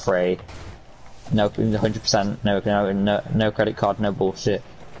 virus free, no 100%, no credit card, no bullshit,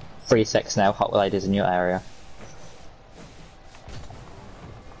 free sex now, hot ladies in your area.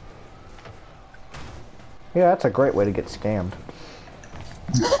 Yeah, that's a great way to get scammed.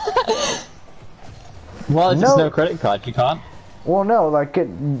 Well, if No. there's no credit card, you can't. Well, no, like get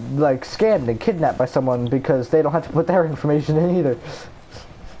like scammed and kidnapped by someone because they don't have to put their information in either.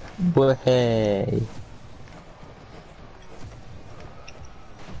 Well, hey.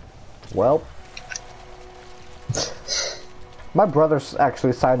 Well, my brother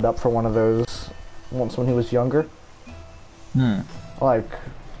actually signed up for one of those once when he was younger. Like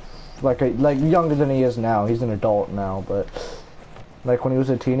younger than he is now. He's an adult now, but like when he was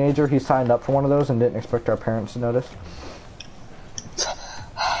a teenager, he signed up for one of those and didn't expect our parents to notice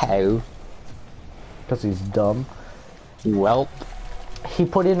How? because he's dumb. Welp. He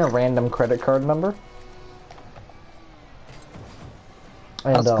put in a random credit card number.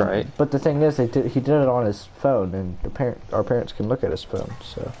 And, That's great. But the thing is, he did it on his phone, and our parents can look at his phone.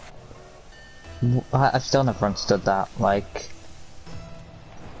 So I've still never understood that. Like,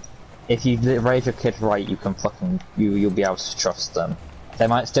 if you raise your kid right, you can fucking you'll be able to trust them. They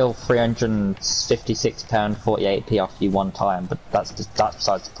might steal £356.48p off you one time, but that's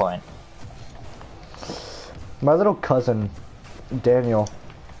besides the point. my little cousin, Daniel,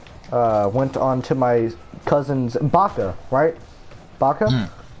 went on to my cousin's Baka, right? Baka?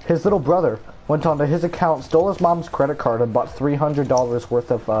 His little brother went onto his account, stole his mom's credit card, and bought $300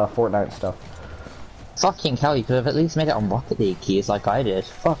 worth of Fortnite stuff. Fucking hell, you could have at least made it on Rocket League keys like I did.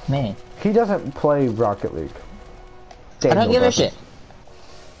 Fuck me. He doesn't play Rocket League. I don't Daniel give a doesn't. shit.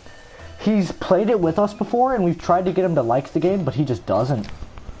 He's played it with us before, and we've tried to get him to like the game, but he just doesn't.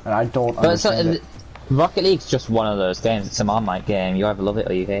 And I don't But so, understand it. Rocket League's just one of those games. It's a Marmite game. You either love it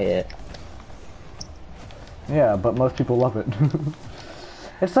or you hate it. Yeah, but most people love it.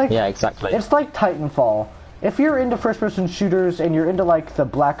 It's like Yeah, exactly. It's like Titanfall. If you're into first-person shooters and you're into like the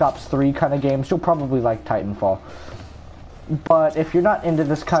Black Ops 3 kind of games, you'll probably like Titanfall. But if you're not into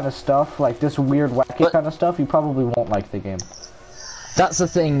this kind of stuff, like this weird, wacky kind of stuff, you probably won't like the game. That's the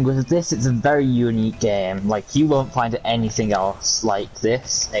thing with this. It's a very unique game. Like you won't find anything else like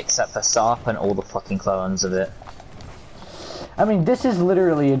this except for SARP and all the fucking clones of it. I mean, this is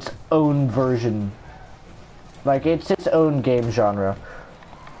literally its own version. Like, it's its own game genre.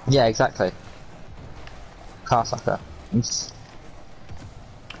 Yeah, exactly. Car soccer. It's-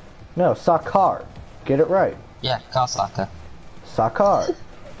 No, Sakar. Get it right. Yeah, car soccer. Sakar.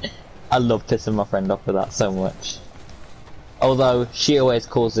 I love pissing my friend off with that so much. Although she always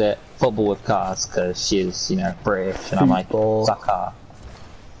calls it football with cars because she's, you know, British, and I'm like Football. soccer.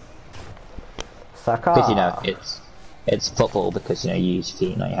 Sakar. Because you know it's football because you know you use your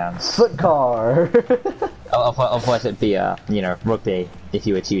feet, not your hands. Foot car. Otherwise it'd be you know, rugby if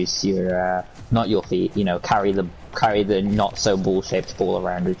you were to use your not your feet, you know, carry the not so ball shaped ball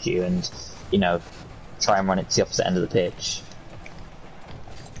around with you and, you know, try and run it to the opposite end of the pitch.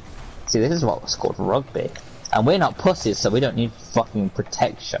 See, this is what's called rugby. And we're not pussies, so we don't need fucking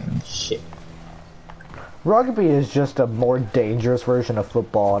protection and shit. Rugby is just a more dangerous version of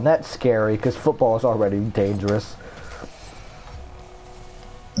football, and that's scary because football is already dangerous.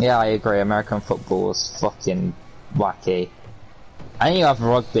 Yeah, I agree. American football is fucking wacky. And you have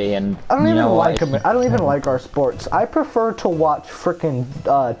rugby, and I don't you even know like what? them. I don't even like our sports. I prefer to watch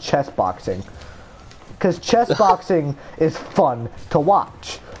frickin' chess boxing, because chess boxing is fun to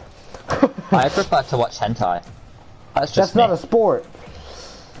watch. I prefer to watch hentai. That's just That's not me. a sport.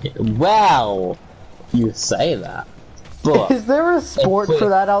 Well, you say that, but Is there a sport we- for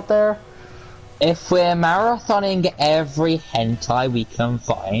that out there? if we're marathoning every hentai we can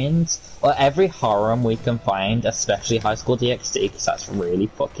find, or every harem we can find, especially High School DxD, because that's really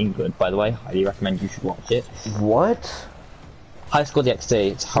fucking good, by the way, highly recommend you should watch it. What? High School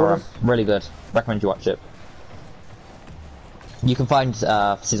DxD. It's horror. Really good. Recommend you watch it. You can find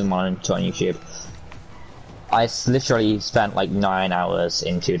season 1 and 2 on YouTube. I literally spent like 9 hours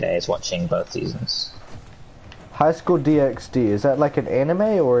in 2 days watching both seasons. High School DxD, is that like an anime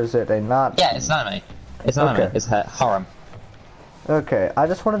or is it a not? Yeah, it's an anime. It's an anime. Okay. It's harem. Okay, I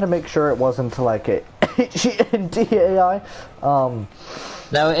just wanted to make sure it wasn't like a HNDAI.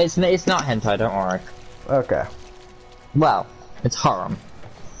 No, it's not hentai. Don't worry. Okay. Well, it's harem,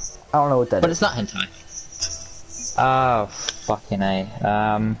 I don't know what that but is. it's not hentai. Oh, fucking A.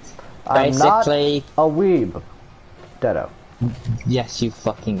 I'm not Basically, a weeb. Deado. yes, you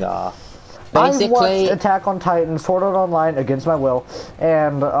fucking are. I watched Basically, Attack on Titan, Sword Art Online against my will,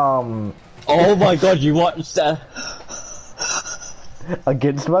 and oh my god, you watched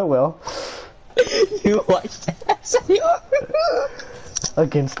against my will, you watched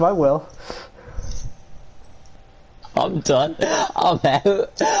against my will, I'm done. I'm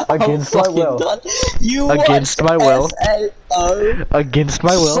out. Against I'm my fucking will. Done. You Against watched my will. SAO. against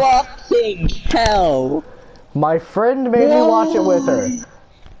my will. Fucking hell. My friend made me watch it with her.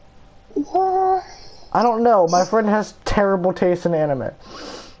 What? I don't know. My friend has terrible taste in anime. I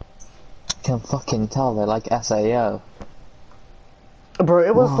can fucking tell they like SAO. Bro,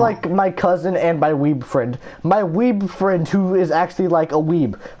 it was like my cousin and my weeb friend. My weeb friend who is actually like a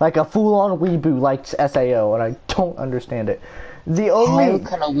weeb. Like a full-on weeboo likes SAO, and I don't understand it. The only... How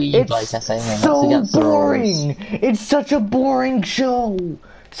can a weeb it's like SAO? That's so against the rules. boring! It's such a boring show!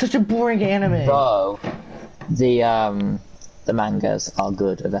 Such a boring anime. Bro, the mangas are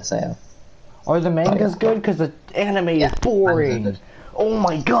good of SAO. Are the mangas good? Because the anime is boring. mangas are good. Oh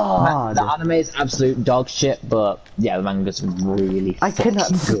my god! The anime is absolute dog shit, but yeah, the manga's really I cannot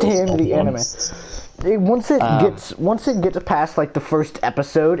fucking good stand for the anime. once. Once it gets past like the first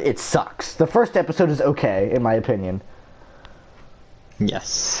episode, it sucks. The first episode is okay, in my opinion,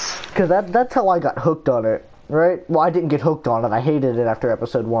 Yes. because that's how I got hooked on it. Right? Well, I didn't get hooked on it. I hated it after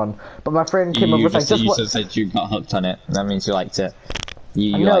episode 1. But my friend came over You and was like, just, "Just you just said you got hooked on it. That means you liked it.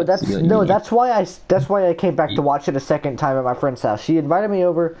 No, that's why I came back to watch it a second time at my friend's house. She invited me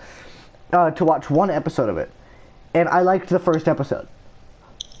over to watch one episode of it, and I liked the first episode.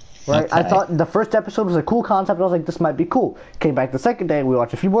 Right? I Okay. thought the first episode was a cool concept. I was like, this might be cool. Came back the second day, we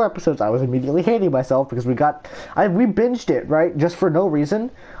watched a few more episodes. I was immediately hating myself because we binged it, right, just for no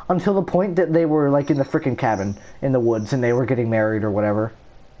reason, until the point that they were like in the freaking cabin in the woods and they were getting married or whatever.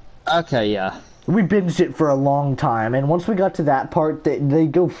 Okay, yeah. We binged it for a long time, and once we got to that part, they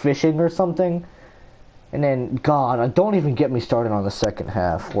go fishing or something, and then, God, don't even get me started on the second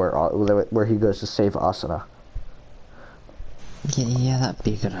half, where he goes to save Asuna. Yeah, that'd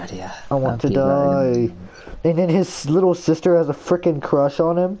be a good idea. I want to die. And then his little sister has a freaking crush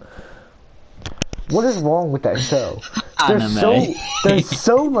on him. What is wrong with that show? Anime. There's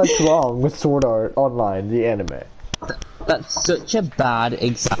so much wrong with Sword Art Online, the anime. That's such a bad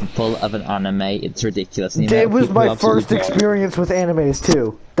example of an anime. It's ridiculous. And the It amount of was people my who absolutely first love it. experience with animes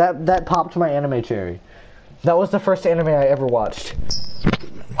too. That popped my anime cherry. That was the first anime I ever watched.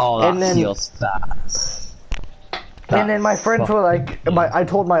 Oh, and that's then- your bad. And then my friends were like, I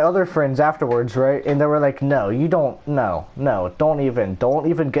told my other friends afterwards, right? And they were like, no, you don't, no, don't even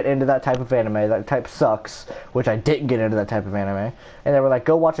get into that type of anime. That type sucks. Which I didn't get into that type of anime. And they were like,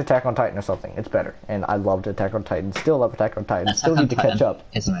 go watch Attack on Titan or something. It's better. And I loved Attack on Titan. Still love Attack on Titan. Still need to catch up.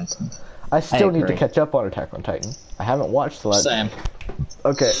 It's amazing. I still need to agree. catch up on Attack on Titan. I haven't watched the last. Same.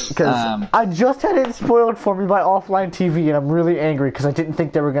 Okay, because I just had it spoiled for me by offline TV, and I'm really angry because I didn't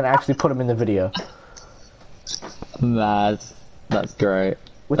think they were gonna actually put them in the video. Mad. That's great.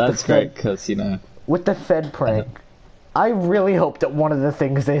 With That's the great Fed- because, you know. With the Fed prank, I really hope that one of the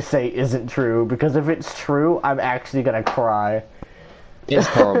things they say isn't true, because if it's true, I'm actually gonna cry. It's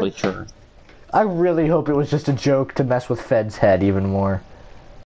probably true. I really hope it was just a joke to mess with Fed's head even more.